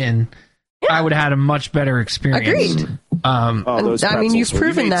kitchen, I would have had a much better experience. Agreed. I mean, you've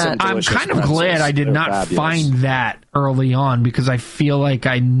proven that. I'm kind of glad I did not find that early on, because I feel like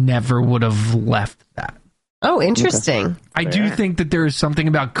I never would have left that. Oh, interesting. Okay. I do think that there is something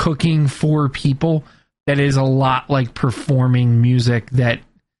about cooking for people that is a lot like performing music that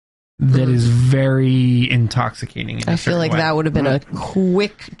is very intoxicating. I feel like that would have been a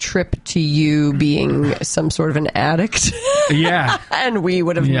quick trip to you being some sort of an addict. Yeah. And we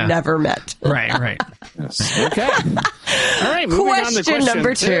would have never met. Right. Yes. Okay. All right, moving on to question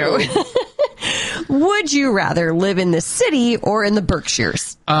number 2. Would you rather live in the city or in the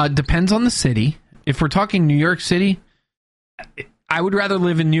Berkshires? Depends on the city. If we're talking New York City, I would rather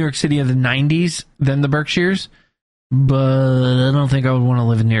live in New York City of the 90s than the Berkshires, but I don't think I would want to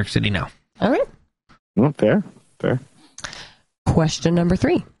live in New York City now. All right. Well, fair. Question number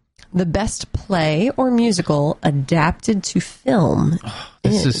 3. The best play or musical adapted to film.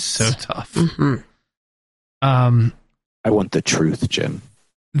 This is so tough. Mm-hmm. I want the truth, Jim.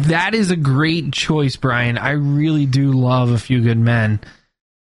 That is a great choice, Brian. I really do love A Few Good Men.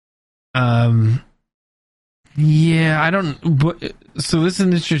 Yeah, I don't. But, so this is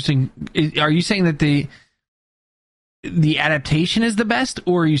interesting. Are you saying that the adaptation is the best,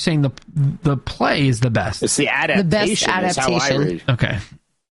 or are you saying the play is the best? It's the adaptation. The best adaptation. Is how I read. Okay.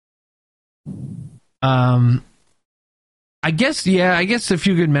 I guess A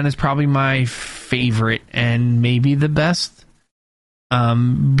Few Good Men is probably my favorite and maybe the best.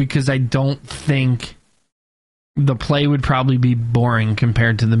 Because I don't think the play would probably be boring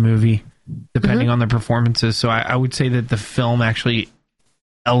compared to the movie, depending on the performances. So I would say that the film actually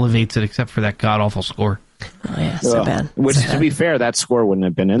elevates it, except for that god-awful score. Oh, yeah, so bad. Which, to be fair, that score wouldn't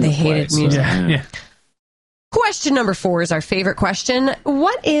have been in the play. They hated music. Yeah. Question number 4 is our favorite question.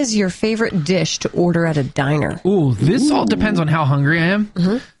 What is your favorite dish to order at a diner? Ooh, this all depends on how hungry I am.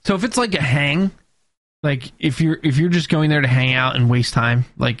 Mm-hmm. So if it's like a hang, like if you're just going there to hang out and waste time,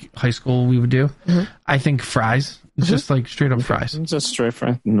 like high school we would do, I think fries. It's just like straight up fries. Just straight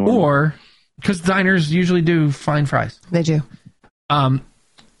fries. Normal. Or, because diners usually do fine fries. They do.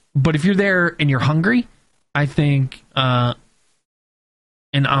 But if you're there and you're hungry, I think an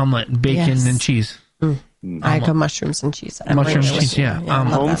omelet, bacon and cheese. I go mushrooms and cheese. Mushrooms and cheese, yeah.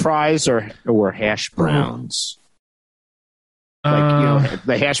 Home fries or hash browns? Like,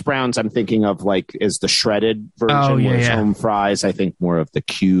 the hash browns I'm thinking of like is the shredded version, whereas home fries I think more of the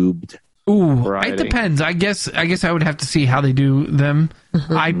cubed. It depends. I guess I would have to see how they do them.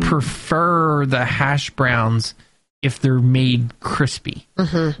 I prefer the hash browns if they're made crispy.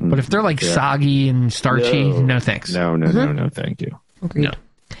 But if they're like soggy and starchy, no thanks. No, thank you. Agreed. No.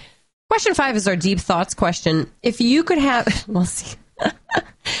 Question 5 is our deep thoughts question. If you could have, we'll see.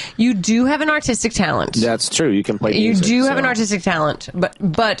 You do have an artistic talent. That's true. You can play music. You do have an artistic talent,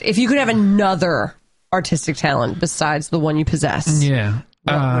 but if you could have another artistic talent besides the one you possess,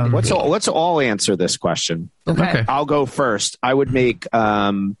 let's all answer this question. Okay. I'll go first. I would make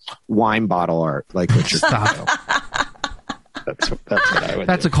wine bottle art like Richard. Stop. That's what I would.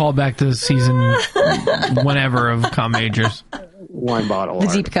 That's do. a callback to season whenever of Com Majors. Wine bottle the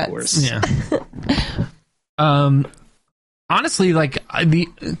art, deep cuts. Yeah. Honestly, like the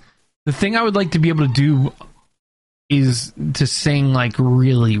thing I would like to be able to do is to sing like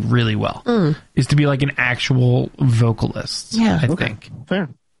really, really well. Is to be like an actual vocalist. Yeah, I think. Fair.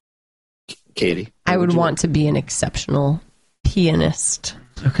 Katie, I would want to be an exceptional pianist.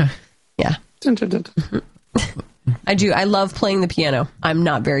 Okay. Yeah. I do. I love playing the piano. I'm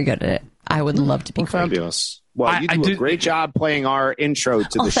not very good at it. I would love to be fabulous. Well, you do a great job playing our intro to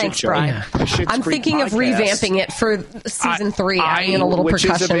the thanks, shit show. Brian. I'm thinking of revamping it for season 3. Adding in a little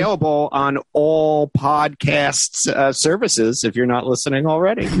percussion. Which is available on all podcast services if you're not listening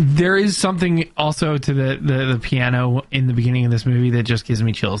already. There is something also to the piano in the beginning of this movie that just gives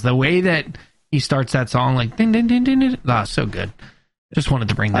me chills. The way that he starts that song, like, din, din, din, din, din. So good. Just wanted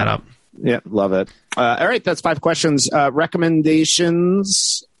to bring that up. Yeah, love it. All right, that's 5 questions.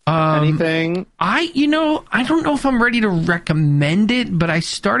 Recommendations? Anything? I don't know if I'm ready to recommend it, but I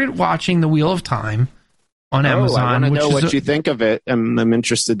started watching The Wheel of Time. on Amazon. I want to know what you think of it. I'm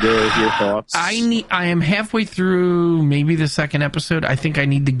interested to hear your thoughts. I am halfway through maybe the second episode. I think I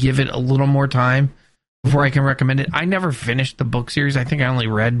need to give it a little more time before I can recommend it. I never finished the book series. I think I only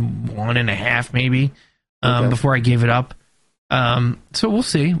read 1.5 maybe before I gave it up. So we'll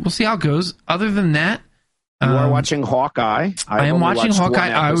see. We'll see how it goes. Other than that, you are watching Hawkeye. I am watching Hawkeye.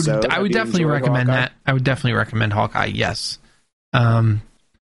 I would definitely recommend that. I would definitely recommend Hawkeye. Yes.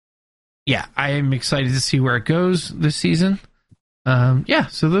 Yeah, I am excited to see where it goes this season.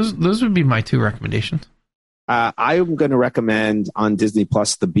 So those would be my 2 recommendations. I'm going to recommend on Disney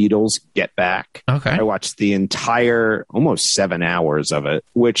Plus The Beatles Get Back. Okay. I watched the entire almost 7 hours of it,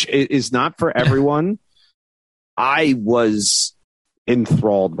 which is not for everyone. I was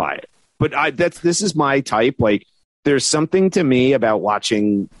enthralled by it, but this is my type. Like, there's something to me about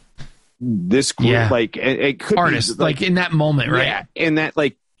watching this group, like it could artists, be like in that moment, right? Yeah, in that,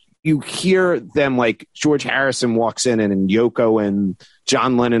 like, you hear them, like George Harrison walks in and Yoko and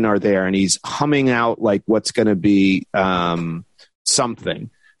John Lennon are there, and he's humming out like what's going to be something.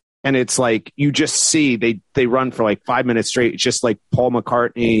 And it's like, you just see they run for like 5 minutes straight. It's just like Paul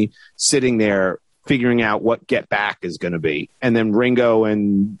McCartney sitting there figuring out what Get Back is going to be. And then Ringo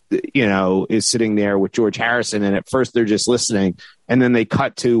is sitting there with George Harrison. And at first they're just listening. And then they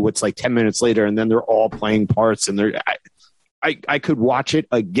cut to what's like 10 minutes later. And then they're all playing parts. And I could watch it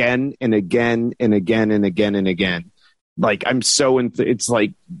again and again and again and again and again. Like, I'm so it's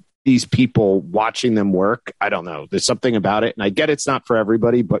like these people watching them work. I don't know. There's something about it. And I get it's not for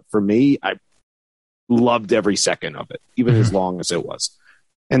everybody, but for me, I loved every second of it, even as long as it was.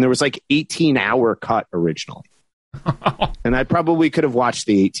 And there was like 18-hour cut originally. And I probably could have watched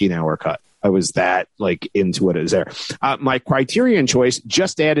the 18-hour cut. I was that like into it as there. My Criterion choice,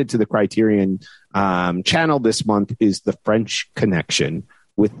 just added to the Criterion channel this month, is The French Connection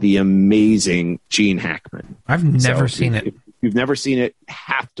with the amazing Gene Hackman. I've never seen it. If you've never seen it,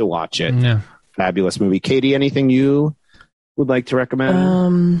 have to watch it. No. Fabulous movie. Katie, anything you would like to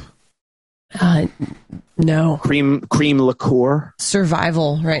recommend? No. Cream liqueur.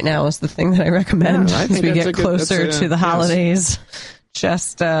 Survival right now is the thing that I recommend as we get closer to the holidays.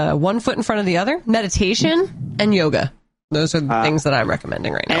 Just 1 foot in front of the other. Meditation and yoga. Those are the things that I'm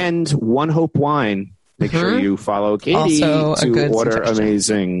recommending right now. And One Hope Wine. Make sure you follow Katie to order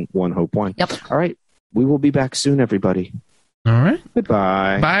amazing One Hope Wine. Yep. All right. We will be back soon, everybody. All right.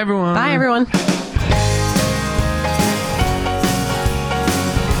 Goodbye. Bye, everyone. Bye, everyone.